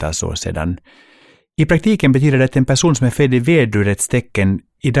tusentals år sedan. I praktiken betyder det att en person som är född i vädurets tecken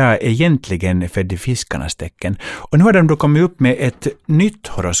idag egentligen är född i fiskarnas tecken. Och nu har de då kommit upp med ett nytt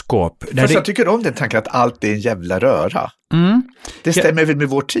horoskop. Fast jag tycker om den tanken att allt är en jävla röra. Det stämmer väl med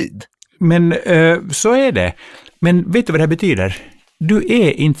vår tid. Men så är det. Men vet du vad det här betyder? Du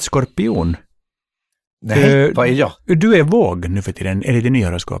är inte skorpion. Nej, vad är jag? Du är våg nu för tiden, är det nya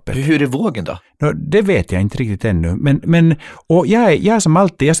horoskopet. Hur är vågen då? Det vet jag inte riktigt ännu. Men och jag som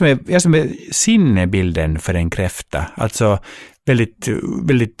alltid, jag som är sinnebilden för en kräfta. Alltså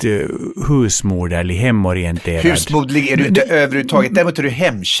väldigt husmoderlig, hemorienterad. Husmoderlig är du inte överhuvudtaget. Däremot är du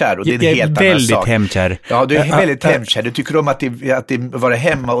hemkär och det är en helt annan sak. Väldigt hemkär. Ja, du är väldigt hemkär. Du tycker om att det vara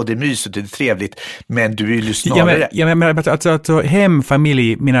hemma och det är mysigt och det är trevligt. Men du vill ju snarare... men alltså hem,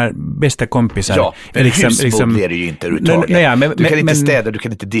 familj, mina bästa kompisar. Ja, men husmoderlig är du ju inte överhuvudtaget. Du kan inte städa, du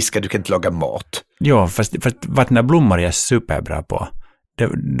kan inte diska, du kan inte laga mat. Ja, fast vattna blommor är jag superbra på.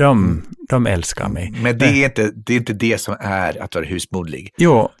 De älskar mig. Men det är inte det som är att vara husmodlig.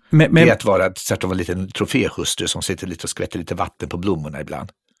 Jo, men det är att vara en liten troféhustru som sitter lite och skvätter lite vatten på blommorna ibland.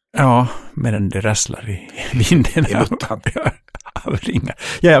 Ja, medan det rasslar i vinden. I luttan. Av ringar.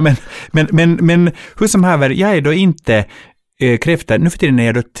 Ja, men hur som haver, jag är då inte kräfta. Nu för tiden är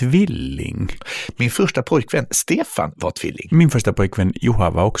jag då tvilling. Min första pojkvän, Stefan, var tvilling. Min första pojkvän, Joha,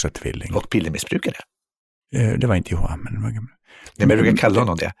 var också tvilling. Och pillermissbrukare. Det var inte Joha, men... Nej, men jag brukar kalla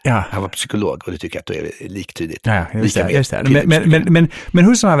honom det. Ja. Han var psykolog och det tycker jag att det är liktydigt. Ja, just det. Men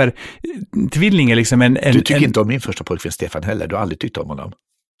hur som haver, tvilling är liksom en... Du tycker inte om min första pojkvän Stefan heller, du har aldrig tyckt om honom.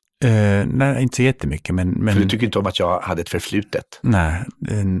 Nej, inte så jättemycket, men... För du tycker inte om att jag hade ett förflutet? Nej.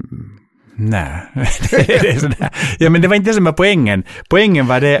 Det är sådär. Ja, men det var inte som var poängen. Poängen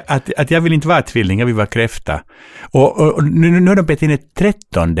var det att jag vill inte vara tvilling, jag vill vara kräfta. Och nu har de bett in ett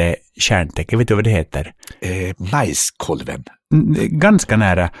 13:e kärntecken, vet du vad det heter? Majskolven. Ganska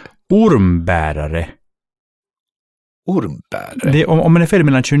nära. Ormbärare. Ormbärare? Om man är född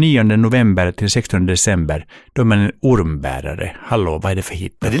mellan 29 november till 16 december, då är man en ormbärare. Hallå, vad är det för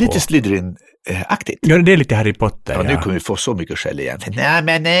hit? Men det är lite Slytherin-aktigt. Ja, det är lite Harry Potter. Ja, nu kommer vi få så mycket skäll igen.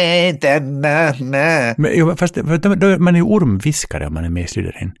 Nej, inte. Men, fast då man är ju ormviskare om man är med i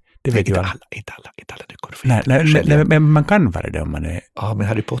Slytherin. Det vet inte alla. Inte alla. Nu går det Nej, men man kan vara det om man är... Ja, men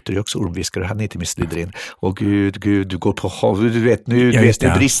Harry Potter är också ormviskare. Han är inte med Slytherin. Och gud, du går på havet. Du vet, nu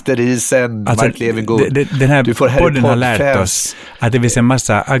det brister isen. Alltså, Mark Levengood. Den här du får podden har lärt oss att det finns en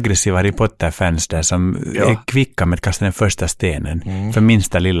massa aggressiva Harry Potter-fans där som är kvicka med att kasta den första stenen för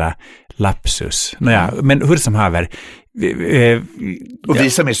minsta lilla lapsus. Nåja, men hur som haver... och vi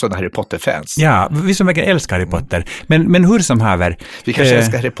som är sådana Harry Potter-fans. Ja, vi som verkligen älskar Harry Potter. Men hur som haver... Vi kanske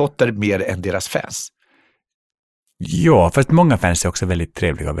älskar Harry Potter mer än deras fans. Ja, fast många fans är också väldigt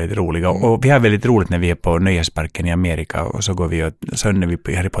trevliga och väldigt roliga. Och vi har väldigt roligt när vi är på nöjesparken i Amerika och så går vi och så när vi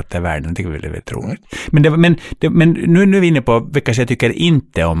på Harry Potter-världen, det är väldigt roligt. Men nu är vi inne på vilka jag tycker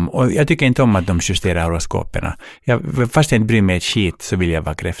inte om, och jag tycker inte om att de justerar horoskoperna. Fast jag inte bryr mig ett skit så vill jag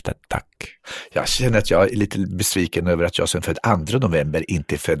vara kräfta, tack. Jag känner att jag är lite besviken över att jag som född 2 november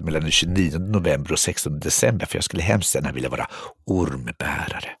inte är född mellan den 29 november och 16 december, för jag skulle hemskt gärna vilja vara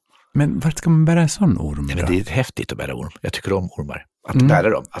ormbärare. Men vart ska man bära en sån orm? Ja, men det är häftigt att bära orm. Jag tycker om ormar. Att bära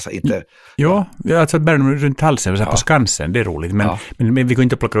dem, alltså inte... Ja, alltså att bära dem runt halsen, så på Skansen, det är roligt. Men vi kan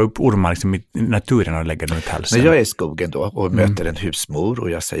inte plocka upp ormar liksom i naturen och lägga dem runt halsen. När jag är i skogen då och möter en husmor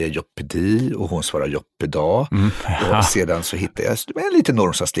och jag säger joppedi och hon svarar joppeda. Och sedan så hittar jag en liten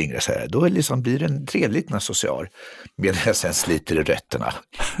orm som slingrar så här. Då liksom blir den trevligt när social. Medan jag sen sliter i rötterna.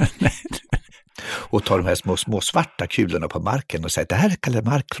 Och tar de här små svarta kulorna på marken och säger det här kallar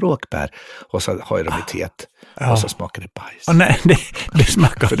markkråkbär. Och så har jag dem i teet. Och så smakar det bajs. Nej, det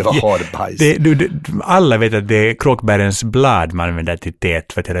smakar... För det var hardbajs. Alla vet att det är kråkbärens blad man använder till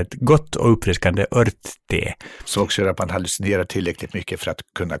teet för att göra ett gott och uppfriskande örtte. Så också gör att man hallucinerar tillräckligt mycket för att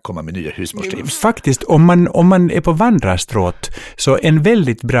kunna komma med nya husmorstips. Faktiskt, om man är på vandrarstråt så en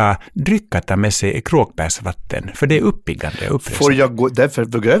väldigt bra dryck att ta med sig är kråkbärsvatten. För det är uppiggande och uppfriskande. Får jag därför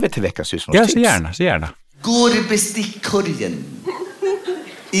gå över till veckans husmorstips? Ja, så gärna. Går i bestickkorgen,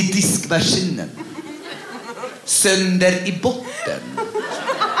 i diskmaskinen, sönder i botten.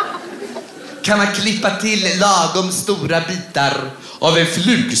 Kan man klippa till lagom stora bitar av en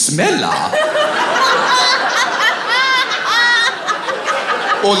flugsmälla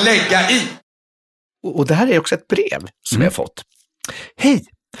och lägga i. Och det här är också ett brev som jag fått. Hej!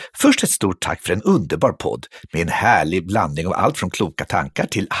 Först ett stort tack för en underbar podd med en härlig blandning av allt från kloka tankar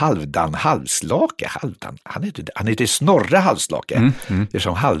till Halvdan Halvslake. Han heter Snorre Halvslake. Det är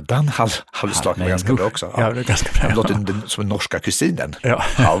som Halvdan Halvslake var ganska bra också. Ja, det är ganska bra. Han låter som norska kusinen. Ja.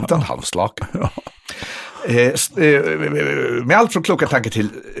 Halvdan Halvslake. Ja. Med allt från kloka tankar till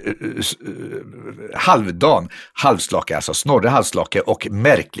Halvdan Halvslake, alltså Snorre Halvslake och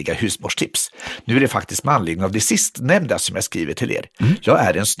märkliga husmorstips. Nu är det faktiskt med anledning av det sistnämnda som jag skriver till er. Jag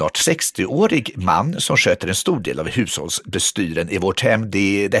är en snart 60-årig man som sköter en stor del av hushållsbestyren i vårt hem.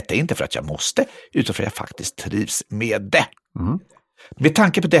 Detta är inte för att jag måste, utan för att jag faktiskt trivs med det. Med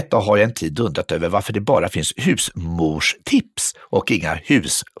tanke på detta har jag en tid undrat över varför det bara finns husmorstips och inga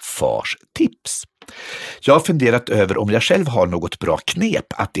husfarstips. Jag har funderat över om jag själv har något bra knep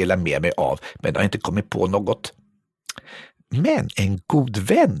att dela med mig av, men har inte kommit på något. Men en god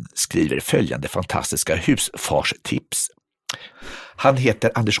vän skriver följande fantastiska husfarstips. Han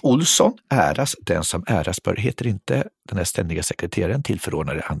heter Anders Olsson, äras den som äras bör, heter inte den här ständiga sekreteraren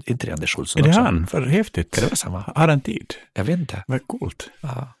tillförordnade, inte det Anders Olsson är det också? han? För häftigt. Kan det vara samma? Har han tid? Jag vet inte. Vad coolt.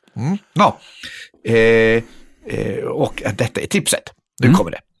 Och detta är tipset. Nu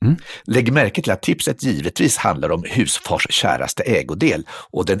kommer det. Lägg märke till att tipset givetvis handlar om husfars käraste ägodel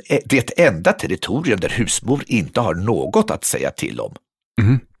och det enda territorium där husmor inte har något att säga till om.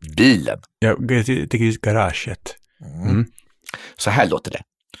 Bilen. Ja, till garaget. Så här låter det.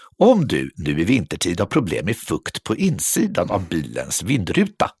 Om du nu i vintertid har problem med fukt på insidan av bilens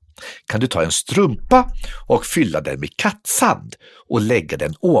vindruta kan du ta en strumpa och fylla den med kattsand och lägga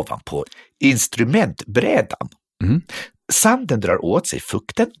den ovanpå instrumentbrädan. Sanden drar åt sig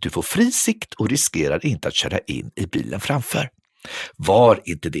fukten, du får fri sikt och riskerar inte att köra in i bilen framför. Var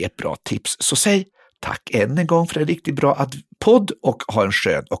inte det ett bra tips så säg tack än en gång för en riktigt bra podd och ha en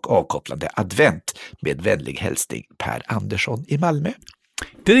skön och avkopplande advent med vänlig hälsning Per Andersson i Malmö.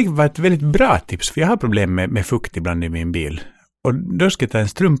 Det var ett väldigt bra tips, för jag har problem med fukt ibland i min bil. Och då ska jag ta en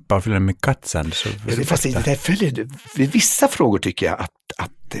strumpa och fylla med kattsand. Fast det här följer, vissa frågor tycker jag att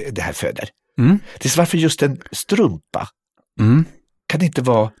det här föder. Det är så varför just en strumpa? Kan det inte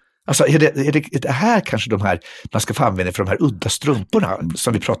vara... Alltså är det här kanske de här man ska få använda för de här udda strumporna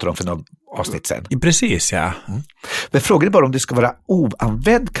som vi pratade om för några avsnitt sen? Precis, ja. Men frågan är bara om det ska vara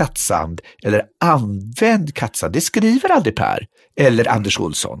oanvänd kattsand eller använd kattsand. Det skriver aldrig Per eller Anders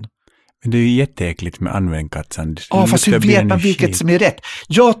Olsson. Men det är ju jätteäckligt med använd kattsand. Ja, fast hur vet man vilket som är rätt?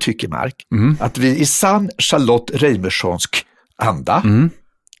 Jag tycker, Mark, att vi i sann Charlotte Reimerssonsk anda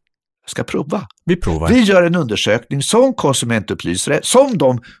ska prova. Vi provar. Vi gör en undersökning som konsumentupplysare, som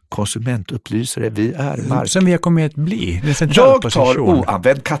de konsumentupplysare vi är, Mark. Som vi har kommit att bli. Jag tar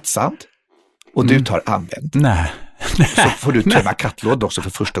oanvänd kattsand och du tar använd. Nej. Så får du tömma kattlåd också för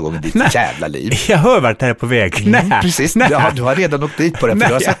första gången i ditt jävla liv. Jag hör vart det här är på väg. Nej. Precis, ja, du har redan åkt dit på det. För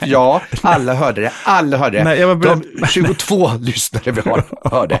du har sagt ja, alla hörde det. Nej, de 22 lyssnare vi har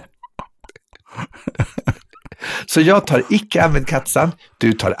hörde. Så jag tar icke använd kattsand,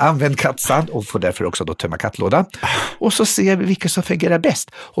 du tar använd kattsand och får därför också då tömma kattlådan. Och så ser vi vilka som fungerar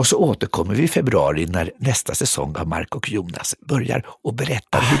bäst. Och så återkommer vi i februari när nästa säsong av Mark och Jonas börjar och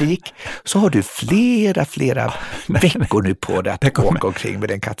berättar hur det gick. Så har du flera veckor nu på dig att åka omkring med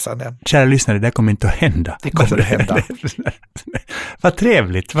den kattsanden. Kära lyssnare, det kommer inte att hända. Det kommer att hända. Vad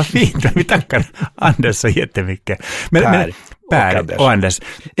trevligt, vad fint. Vi tackar Anders så jättemycket. Per och Anders.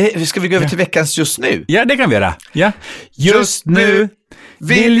 Ska vi gå över till veckans just nu? Ja, det kan vi göra. Ja. Just nu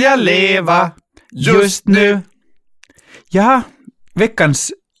vill jag leva. Just nu. Ja,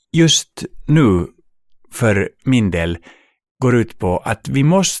 veckans just nu för min del går ut på att vi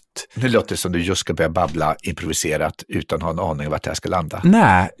måste... Nu låter det som du just ska börja babbla improviserat utan att ha en aning om vart det här ska landa.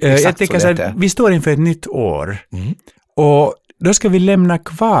 Nej, jag tänker så att vi står inför ett nytt år. Och då ska vi lämna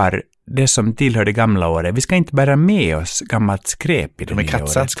kvar det som tillhör det gamla året. Vi ska inte bära med oss gammalt skräp i det nya året. Men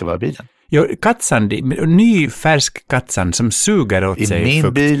kattsand ska vara bilen. Jo, kattsand, ny färsk kattsand som suger åt sig i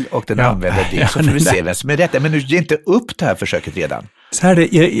min bil och den använder det. Så får vi se vem som är rätt. Men nu ge inte upp det här försöket redan. Så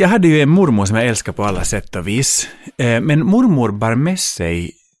här, jag hade ju en mormor som jag älskar på alla sätt och vis. Men mormor bar med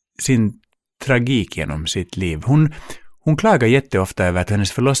sig sin tragik genom sitt liv. Hon klagar jätteofta över att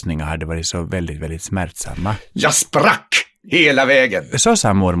hennes förlossningar hade varit så väldigt, väldigt smärtsamma. Jag sprack hela vägen. Så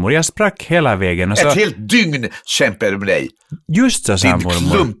sa mormor, jag sprack hela vägen. Och så, ett helt dygn kämpade med dig. Just så sa mormor. Din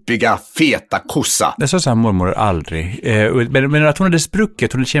klumpiga, feta kossa. Det så sa mormor aldrig. Men att hon hade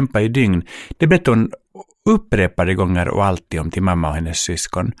spruckit, hon hade kämpat i dygn. Det berättade hon upprepade gånger och alltid om till mamma och hennes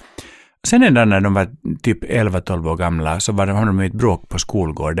syskon. Sen en dag när de var typ 11-12 år gamla så var de ett bråk på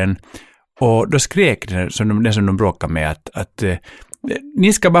skolgården. Och då skrek den som de bråkade med att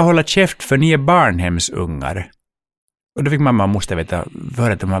ni ska bara hålla käft för ni är barnhemsungar. Och då fick mamma och moster veta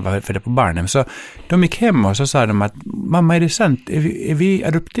för att de var födda på barnhem. Så de gick hem och så sa de att mamma, är det sant? Är vi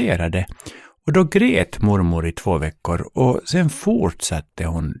adopterade? Och då grät mormor i 2 veckor och sen fortsatte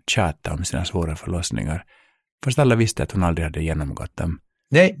hon tjata om sina svåra förlossningar. Fast alla visste att hon aldrig hade genomgått dem.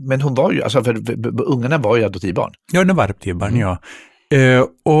 Nej, men hon var ju, alltså för ungarna var ju adoptivbarn. Ja, de var adoptivbarn, ja.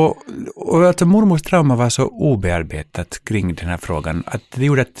 Och alltså mormors trauma var så obearbetat kring den här frågan att det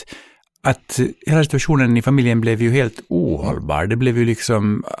gjorde att hela situationen i familjen blev ju helt ohållbar. Det blev ju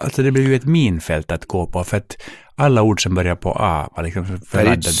liksom, alltså det blev ju ett minfält att gå på för att alla ord som börjar på A var liksom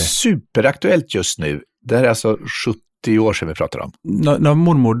förladdade. Det är superaktuellt just nu. Det här är alltså 70 år sedan vi pratar om. När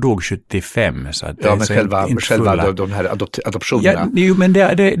mormor dog 75 så att ja, men själva de här adoptionerna. Ja, men det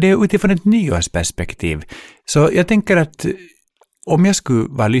är utifrån ett nyårsperspektiv. Så jag tänker att om jag skulle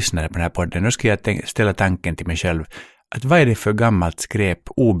vara lyssnare på den här podden, då skulle jag ställa tanken till mig själv att vad är det för gammalt skräp,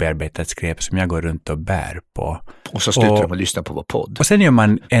 obearbetat skräp som jag går runt och bär på. Och så slutar de att lyssna på vår podd. Och sen gör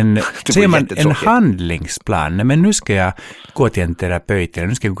man en handlingsplan. Men nu ska jag gå till en terapeut eller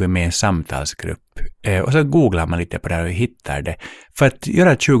nu ska jag gå med i en samtalsgrupp. Och så googlar man lite på det här och hittar det. För att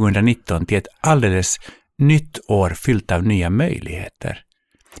göra 2019 till ett alldeles nytt år fyllt av nya möjligheter.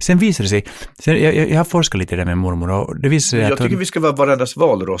 Sen visar det sig, jag har forskat lite där med mormor och det visar sig jag tycker vi ska vara varandras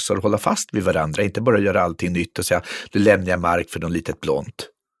valrossar och hålla fast vid varandra, inte bara göra allting nytt och säga du lämnar jag mark för någon litet blont.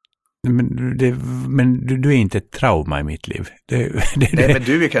 Men du är inte ett trauma i mitt liv. Nej, men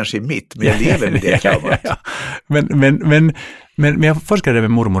du är kanske i mitt, men jag lever med det traumat. Ja. Men jag forskade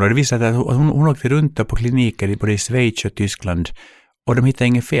med mormor och det visade att hon åkte runt på kliniker både i Schweiz och Tyskland och de hittade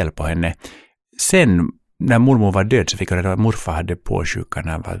inget fel på henne. Sen när mormor var död så fick jag reda att morfar hade påsjuka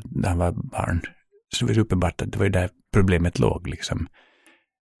när han var barn. Så det var uppenbart att det var ju där problemet låg liksom.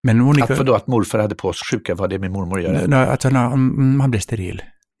 Men Monica, att morfar hade påsjuka, vad det med mormor gör? Alltså han blev steril.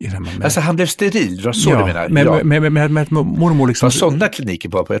 i samband med... Alltså han blev steril, det var så du menar? Med att mormor liksom... Var sådana kliniker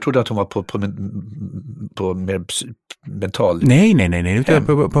på? Jag trodde att hon var på mer mental... Nej.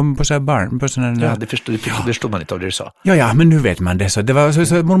 På så här barn. På sådana... Ja, det förstod man inte av det du sa. Ja, men nu vet man det. Så det var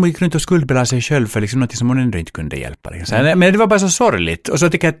så mormor gick runt och skuldbelade sig själv för liksom något som hon ändå inte kunde hjälpa. Liksom. Men det var bara så sorgligt. Och så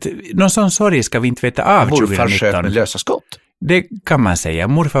tycker jag att någon sån sorg ska vi inte veta av 2019. Morfar sköt med lösa skott. Det kan man säga.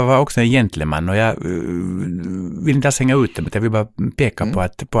 Morfar var också en gentleman och jag vill inte alls hänga ut det, men jag vill bara peka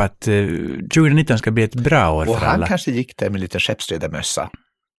på att 2019 ska bli ett bra år och för alla. Och han kanske gick där med en liten skeppsredarmössa,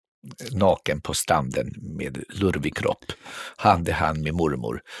 naken på stranden med lurvig kropp, hand i hand med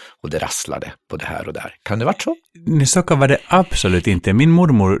mormor, och det rasslade på det här och där. Kan det varit så? Nej, så var det absolut inte. Min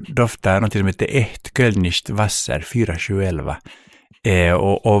mormor doftade något som heter Echt Kölnischt Wasser 4711.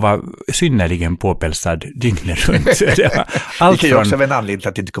 Och var synnerligen påpälsad dygnet runt. Det kan ju också vara en anledning till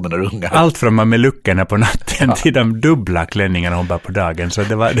att det inte kommer några ungar. Allt från man med luckorna på natten till de dubbla klänningarna hon bara på dagen. Så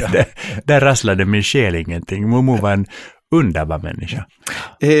det var, där rasslade min själ ingenting. Mormor var en underbar människa.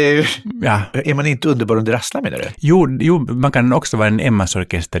 Är man inte underbar under rasslar, menar du? Jo, man kan också vara en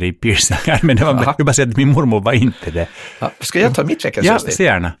Emmas-orkester i piercingar, men det var bara säga att min mormor var inte det. Ja, ska jag ta mitt veckans avsnitt? Ja, så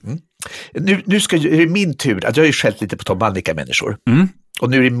gärna. Nu ska det är min tur att jag har ju skällt lite på Tom Annika-människor. Och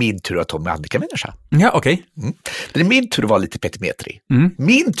nu är det min tur att Tom Annika-människa. Ja, okej. Det är min tur att vara lite petimetri.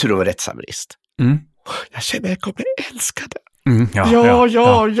 Min tur att vara rättshaverist. Jag känner att jag kommer älska det.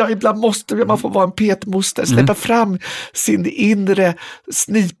 Ibland måste man få vara en petmoster, släppa fram sin inre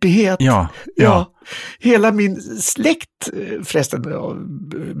snipighet. Ja. Hela min släkt förresten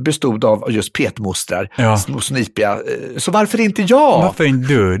bestod av just petmostrar, små snipiga. Så varför inte jag? Varför inte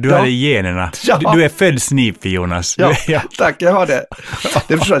du? Du har generna. Du är född snipig, Jonas. Tack, jag har det.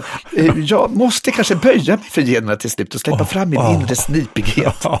 Jag måste kanske böja mig för generna till slut och släppa fram min inre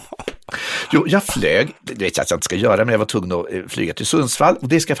snipighet. Jo, jag flög, det vet jag att jag inte ska göra, men jag var tvungen att flyga till Sundsvall, och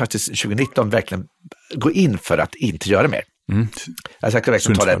det ska faktiskt 2019 verkligen gå in för att inte göra mer. Alltså jag kan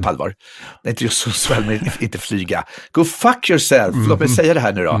verkligen ta det på allvar. Nej, inte just Sundsvall, men inte flyga. Go fuck yourself, låt mig säga det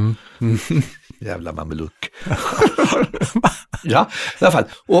här nu då. Jävla mameluck. Ja, i alla fall.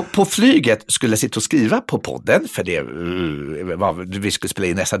 Och på flyget skulle jag sitta och skriva på podden, för det vi skulle spela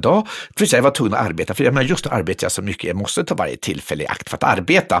in nästa dag. För jag var tvungen att arbeta, för just att arbeta så mycket, jag måste ta varje tillfälle i akt för att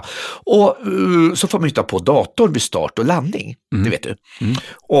arbeta. Och så får man ju ta på datorn vid start och landning, det vet du.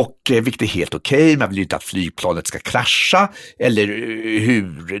 Och vilket är helt okej, man vill ju inte att flygplanet ska krascha, eller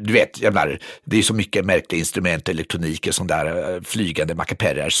hur, du vet, det är så mycket märkliga instrument och elektronik och sån där flygande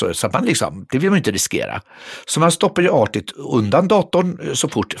mackaperrer, så att man liksom, det vill man inte riskera. Så man stoppar ju artigt undan datorn så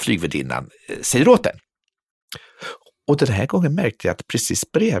fort flygvärdinnan säger åt den. Och den här gången märkte jag att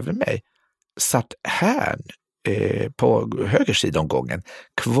precis bredvid mig satt här på höger sida om gången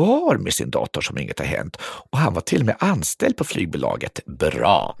kvar med sin dator som inget har hänt. Och han var till och med anställd på flygbolaget.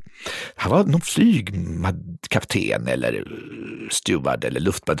 Bra. Han var någon flygkapten eller steward eller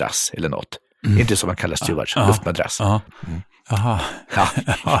luftmadrass eller något. Inte som man kallar stewards, luftmadrass. Aha. Ja,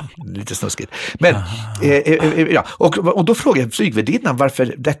 lite snuskigt. Men, och då frågade flygvärdinnan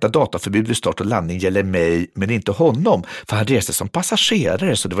varför detta dataförbud vid start och landning gäller mig men inte honom. För han reste som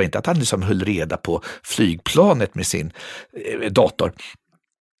passagerare, så det var inte att han liksom höll reda på flygplanet med sin dator.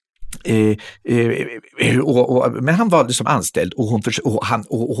 Men han var liksom anställd och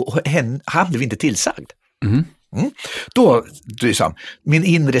han blev inte tillsagd. Då liksom, min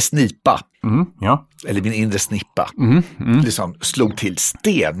inre snipa eller min inre snippa liksom slog till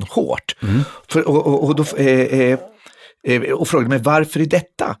stenhårt och frågade mig varför är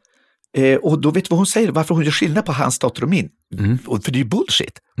detta, och då vet du vad hon säger, varför hon gör skillnad på hans dator och min, och för det är ju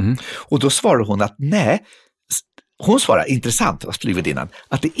bullshit. Och då svarar hon att hon svarar, intressant, flygvärdinnan,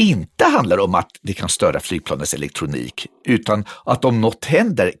 att det inte handlar om att det kan störa flygplanets elektronik, utan att om något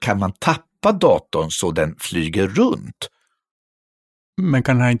händer kan man tappa datorn så den flyger runt. Men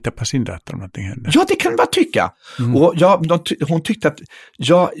kan han inte tappa sin dator om någonting händer? Ja, det kan man tycka. Och hon tyckte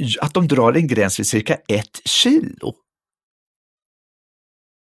att de drar en gräns vid cirka 1 kilo.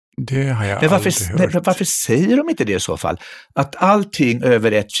 Det har jag aldrig hört. Varför säger de inte det i så fall? Att allting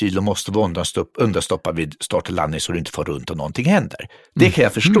över 1 kilo måste vara understoppa vid start och landning så du inte får runt och någonting händer. Det kan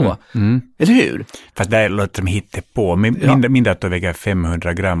jag förstå. Eller hur? Fast där låter de hitta på. Min dator väger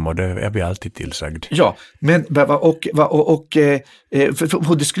 500 gram och jag blir alltid tillsagd. Ja, men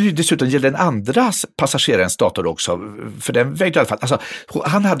för det skulle ju dessutom gälla den andra passagerarens dator också. För den vägde i alla fall. Alltså,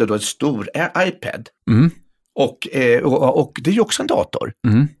 han hade då en stor iPad. Och det är ju också en dator.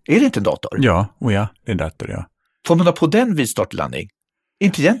 Är det inte en dator? Ja, det är en dator, ja. Får man ha på den vid startlandning?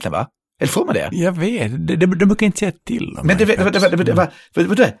 Inte egentligen, va? Eller får man det? Jag vet, det brukar inte säga till. Men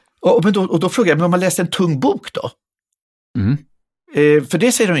då frågar jag, men om man läser en tung bok då? För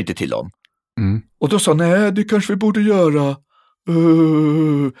det säger de inte till om. Mm. Och då sa nej, det kanske vi borde göra.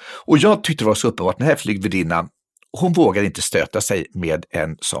 Och jag tyckte det var så uppenbart, den här flygvärdinnan, hon vågade inte stöta sig med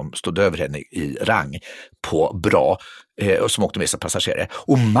en som stod över henne i rang på bra, och som åkte med sig passagerare.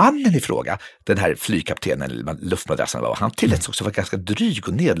 Och mannen i fråga, den här flygkaptenen eller luftmadrassen, han tilläts också vara ganska dryg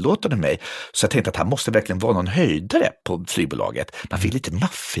och nedlåtande mig. Så jag tänkte att han måste verkligen vara någon höjdare på flygbolaget. Man fick lite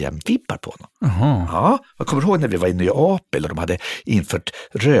maffiavibbar på honom. Ja, jag kommer ihåg när vi var i Neapel och de hade infört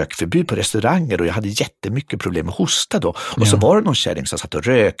rökförbud på restauranger och jag hade jättemycket problem med hosta då. Och så var det någon kärring som satt och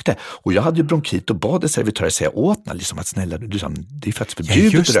rökte och jag hade ju bronkit och bad en servitör säga åt mig liksom att snälla, det är faktiskt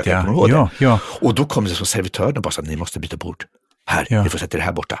förbjudet att röka. Och då kom det så servitören och bara sa, ni måste byta bort. Här, ni får sätta det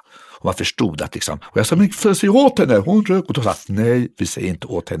här borta. Och man förstod att liksom, och jag sa, men för säg åt henne, hon rök. Och då sa, nej, vi säger inte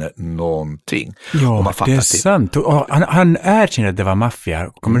åt henne någonting. Ja, och man det är sant. Och han erkände att det var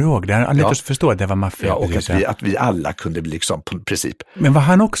maffia. Kommer du ihåg det? Han lät oss förstå att det var maffia. Ja, och att vi alla kunde bli liksom, på princip. Men var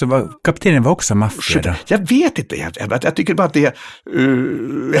han också, kaptenen var också maffia? Jag vet inte. Jag tycker bara att det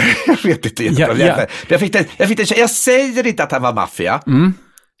jag vet inte. Jag säger inte att han var maffia.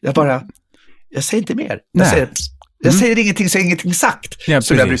 Jag säger inte mer. Jag säger ingenting så ingenting sagt. Ja,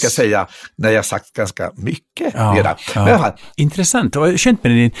 som jag brukar säga när jag sagt ganska mycket redan. Men i alla fall. Intressant. Och känt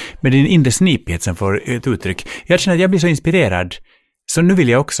med din inre snipighet som får ett uttryck. Jag känner att jag blir så inspirerad. Så nu vill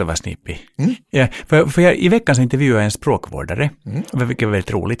jag också vara snipig. Ja, för jag, i veckan så intervjuade jag en språkvårdare. Vilket var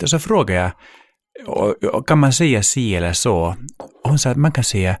väldigt roligt. Och så frågade jag, och kan man säga si eller så? Och hon sa att man kan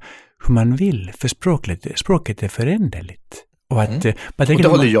säga hur man vill. För språket är föränderligt. Och det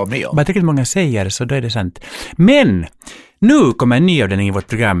håller jag med om. Bara tillräckligt många säger så då är det sant. Men nu kommer en ny avdelning i vårt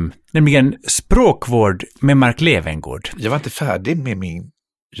program, nämligen språkvård med Mark Levengood. Jag var inte färdig med min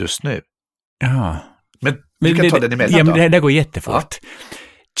just nu. Ja. Men vi kan ta den emellan då. Det går jättefort. Ja.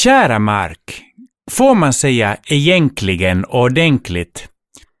 Kära Mark, får man säga egentligen och ordentligt?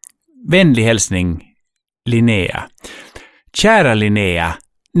 Vänlig hälsning, Linnea. Kära Linnea,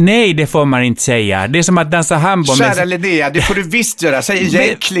 nej, det får man inte säga. Det är som att dansa handboll. Kära Linnea, det får du visst göra. Säg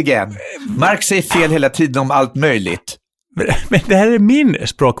egentligen. Mark säger fel hela tiden om allt möjligt. Men det här är min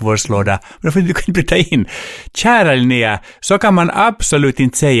språkvårdslåda. Men du kan inte bryta in. Kära Linnea, så kan man absolut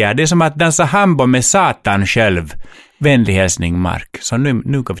inte säga. Det är som att dansa handboll med Satan själv. Vänlig hälsning, Mark. Så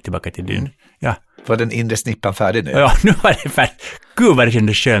nu går vi tillbaka till din. Ja. Var den inre snippan färdig nu? Ja, nu var det färdigt. Gud vad det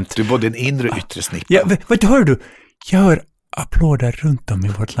kändes skönt. Du både en inre och yttre snippa. Ja, vad hör du? Jag hör applåder runt om i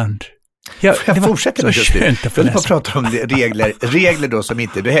vårt land. Jag fortsätter med just det. Jag pratar om regler då som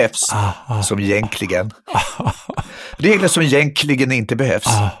inte behövs. Som egentligen. Regler som egentligen inte behövs.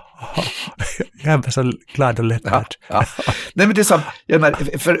 Jag är så glad och lättad. Ja. Nej, men det är som,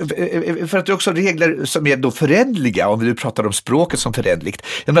 för att det är också regler som är då förändliga, om vi nu pratar om språket som förändligt.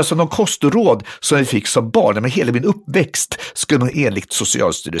 Som de kostråd som vi fick som barn, men hela min uppväxt skulle man enligt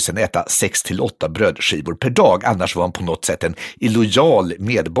Socialstyrelsen äta 6-8 brödskivor per dag, annars var man på något sätt en illojal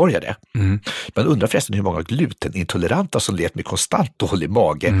medborgare. Man undrar förresten hur många glutenintoleranta som levt med konstant dålig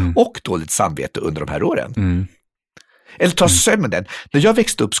mage och dåligt samvete under de här åren. Eller ta sömnen. När jag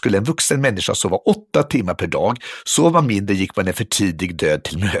växte upp skulle en vuxen människa sova 8 timmar per dag. Sov man mindre gick man en för tidig död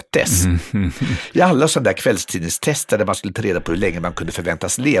till mötes. I alla sådana där kvällstidningstester där man skulle ta reda på hur länge man kunde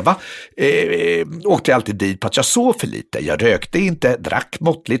förväntas leva åkte jag alltid dit på att jag sov för lite. Jag rökte inte, drack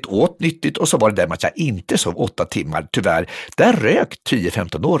måttligt, åt nyttigt och så var det där med att jag inte sov 8 timmar. Tyvärr, där rök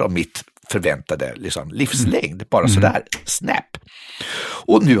 10-15 år av mitt förväntade livslängd. Bara sådär, snap.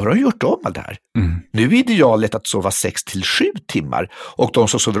 Och nu har de gjort om allt det här. Nu är idealet att sova 6-7 timmar och de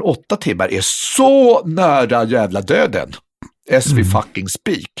som sover 8 timmar är så nära jävla döden. As we fucking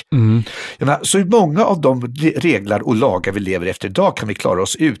speak. Så hur många av de regler och lagar vi lever efter idag kan vi klara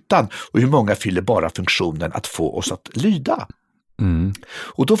oss utan och hur många fyller bara funktionen att få oss att lyda?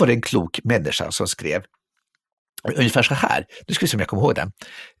 Och då var det en klok människa som skrev ungefär så här. Nu ska vi se om jag kommer ihåg den.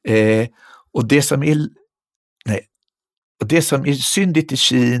 Och det som är syndigt i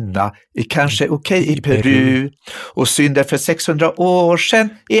Kina är kanske okej i Peru. Och synder för 600 år sedan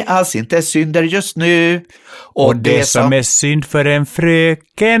är alls inte synder just nu. Och det som är synd för en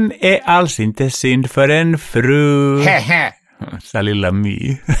fröken är alls inte synd för en fru. Så lilla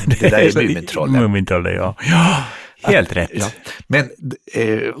My. Det där är Mumintrollen. Mumintrollen, ja. Helt rätt. Ja. Men,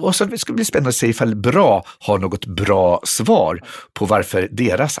 och så ska det bli spännande att se ifall Bra har något bra svar på varför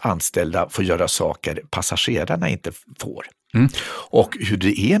deras anställda får göra saker passagerarna inte får. Och hur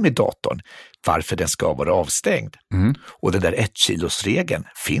det är med datorn, varför den ska vara avstängd. Och den där 1-kilosregeln,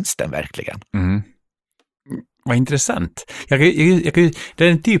 finns den verkligen? Vad intressant. Det är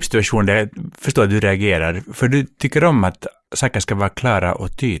en typsituation där jag förstår att du reagerar. För du tycker om att saker ska vara klara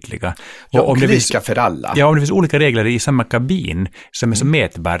och tydliga. Och lika för alla. Ja, om det finns olika regler i samma kabin som är så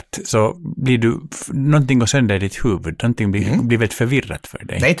mätbart så blir någonting går sönder i ditt huvud. Någonting blir väldigt förvirrat för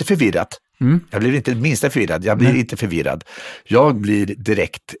dig. Nej, inte förvirrat. Jag blir inte minst förvirrad. Jag blir inte förvirrad. Jag blir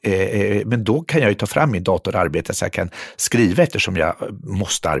direkt, men då kan jag ju ta fram min dator och arbeta så jag kan skriva eftersom jag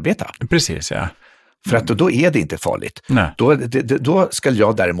måste arbeta. Precis, ja. För att då är det inte farligt. Då ska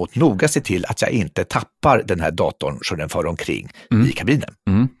jag däremot noga se till att jag inte tappar den här datorn så den far omkring i kabinen.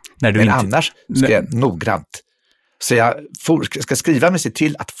 Men annars ska jag noggrant. Så jag ska skriva mig se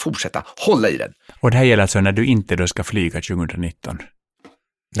till att fortsätta hålla i den. Och det här gäller alltså när du inte då ska flyga 2019?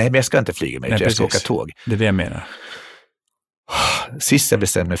 Nej, men jag ska inte flyga mig, jag ska åka tåg. Det är det jag menar. Sist jag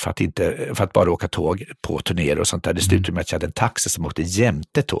bestämde mig för att bara åka tåg på turnéer och sånt där, det slutade med att jag hade en taxi som åkte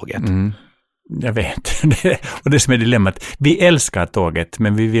jämte tåget. Jag vet. Och det som är dilemmat, vi älskar tåget,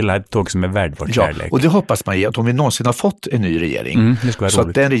 men vi vill ha ett tåg som är värd vår kärlek. Och det hoppas man ju att om vi någonsin har fått en ny regering, så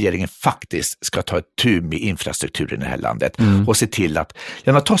att den regeringen faktiskt ska ta ett tur med infrastrukturen i det här landet och se till att,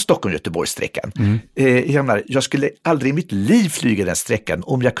 ta Stockholm-Göteborg-sträckan. Jag skulle aldrig i mitt liv flyga den sträckan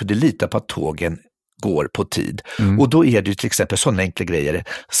om jag kunde lita på att tågen går på tid. Och då är det ju till exempel sådana enkla grejer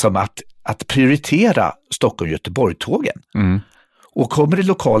som att prioritera Stockholm-Göteborg-tågen. Och kommer det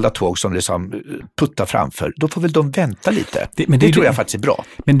lokala tåg som liksom puttar framför, då får väl de vänta lite. Det tror jag faktiskt är bra.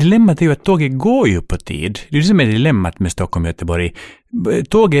 Men dilemmat är ju att tåget går ju på tid. Det är det som är dilemmat med Stockholm-Göteborg.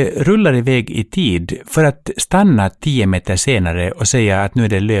 Tåget rullar iväg i tid för att stanna 10 meter senare och säga att nu är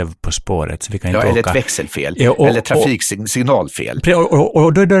det löv på spåret så vi kan inte åka. Eller ett växelfel, eller trafiksignalfel.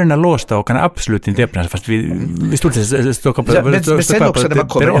 Och då är dörrarna låsta och kan absolut inte öppnas fast vi stort sett står på men sen också när man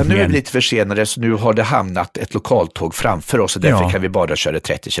kommer, nu är vi lite försenade så nu har det hamnat ett lokaltåg framför oss och därför kan vi bara köra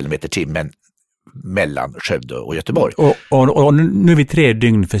 30 km/h mellan Skövde och Göteborg. Och nu är vi 3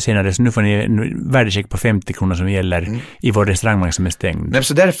 dygn försenade så nu får ni värdecheck på 50 kronor som gäller i vår restaurang som är stängd. Nej,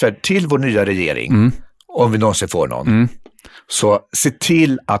 så därför till vår nya regering, om vi någonsin får någon, så se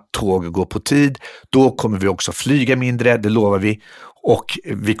till att tåg går på tid. Då kommer vi också flyga mindre, det lovar vi. Och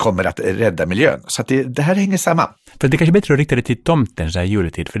vi kommer att rädda miljön. Så att det här hänger samman. För det är kanske bättre att rikta det till tomten så här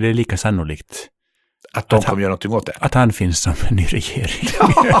juletid, för det är lika sannolikt. Att de kommer göra någonting åt det. Att han finns som ny regering.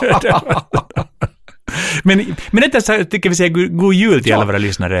 men detta så tycker vi säga god jul till alla våra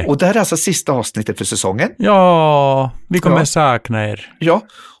lyssnare. Och det här är alltså sista avsnittet för säsongen. Ja, vi kommer sakna er. Ja,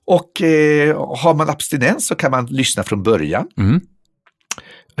 och har man abstinens så kan man lyssna från början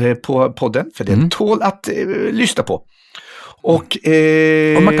på podden. För det tål att lyssna på. Och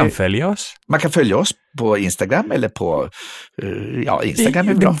man kan följa oss. Man kan följa oss på Instagram eller på Instagram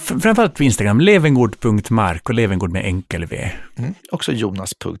är bra. Framförallt på Instagram, levengod.mark och levengod med enkel V. Också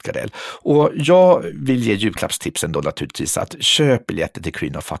Jonas.Gardell. Och jag vill ge julklappstipsen då naturligtvis att köp biljetter till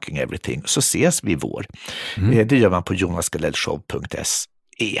Queen of Fucking Everything så ses vi i vår. Det gör man på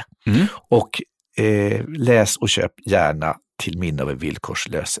jonasgardellshow.se. Och läs och köp gärna Till minne av en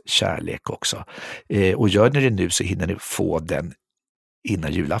villkorslös kärlek också. Och gör ni det nu så hinner ni få den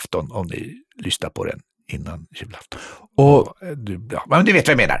innan julafton om ni lyssnar på den innan julafton. Men du vet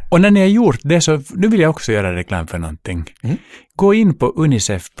vad jag menar. Och när ni har gjort det så nu vill jag också göra reklam för någonting. Gå in på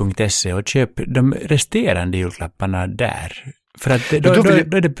unicef.se och köp de resterande julklapparna där. För att då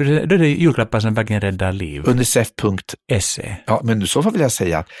är det julklappar som verkligen räddar liv. Unicef.se. Ja, men så vill jag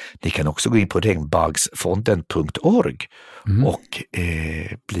säga att ni kan också gå in på regnbågsfonden.org och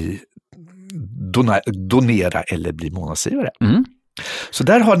donera eller bli månadsgivare. Så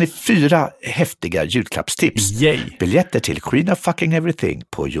där har ni 4 häftiga julklappstips. Yay. Biljetter till Queen of Fucking Everything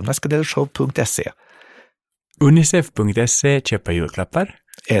på jonasgardellshow.se. Unicef.se, köpa julklappar.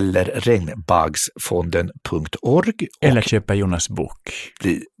 Eller regnbågsfonden.org. Eller köpa Jonas bok.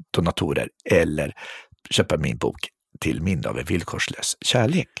 Bli donatorer. Eller köpa min bok Till minne av en villkorslös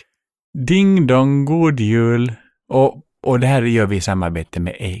kärlek. Ding dong, god jul. Och det här gör vi i samarbete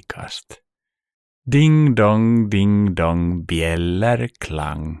med Acast. Ding dong, bjäller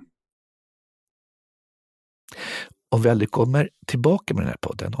klang. Om vi aldrig kommer tillbaka med den här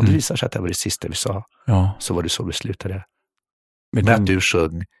podden, om det visar sig att det var det sista vi sa, så var det så vi slutade. Med att du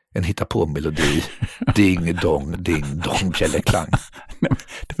sjöng en hitta-på-melodi. Ding dong, bjällerklang.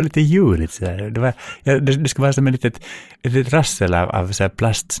 Det var lite djurigt så här. Det ska vara som ett litet rassel av så här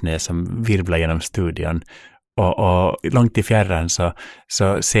plastsnö som virvlar genom studion. Och långt i fjärran så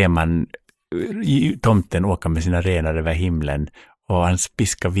ser man tomten åka med sina renar över himlen. Och han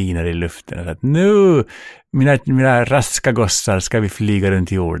spiskar viner i luften. Och att nu, mina raska gossar, ska vi flyga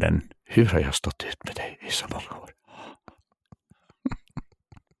runt jorden. Hur har jag stått ut med dig i så många år?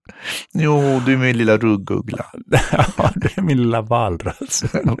 Jo, du är min lilla ruggugla. Ja, du är min lilla valros.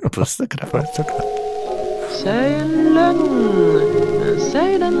 Puss och kram. Säg en lögn, men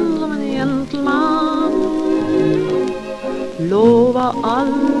säg den som en gentleman. Lova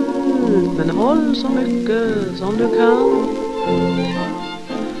allt, men håll så mycket som du kan.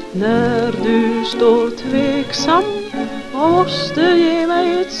 När du står tveksam och måste ge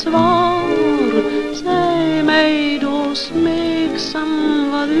mig ett svar, säg mig då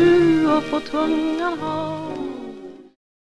smeksam vad du har på tungan har.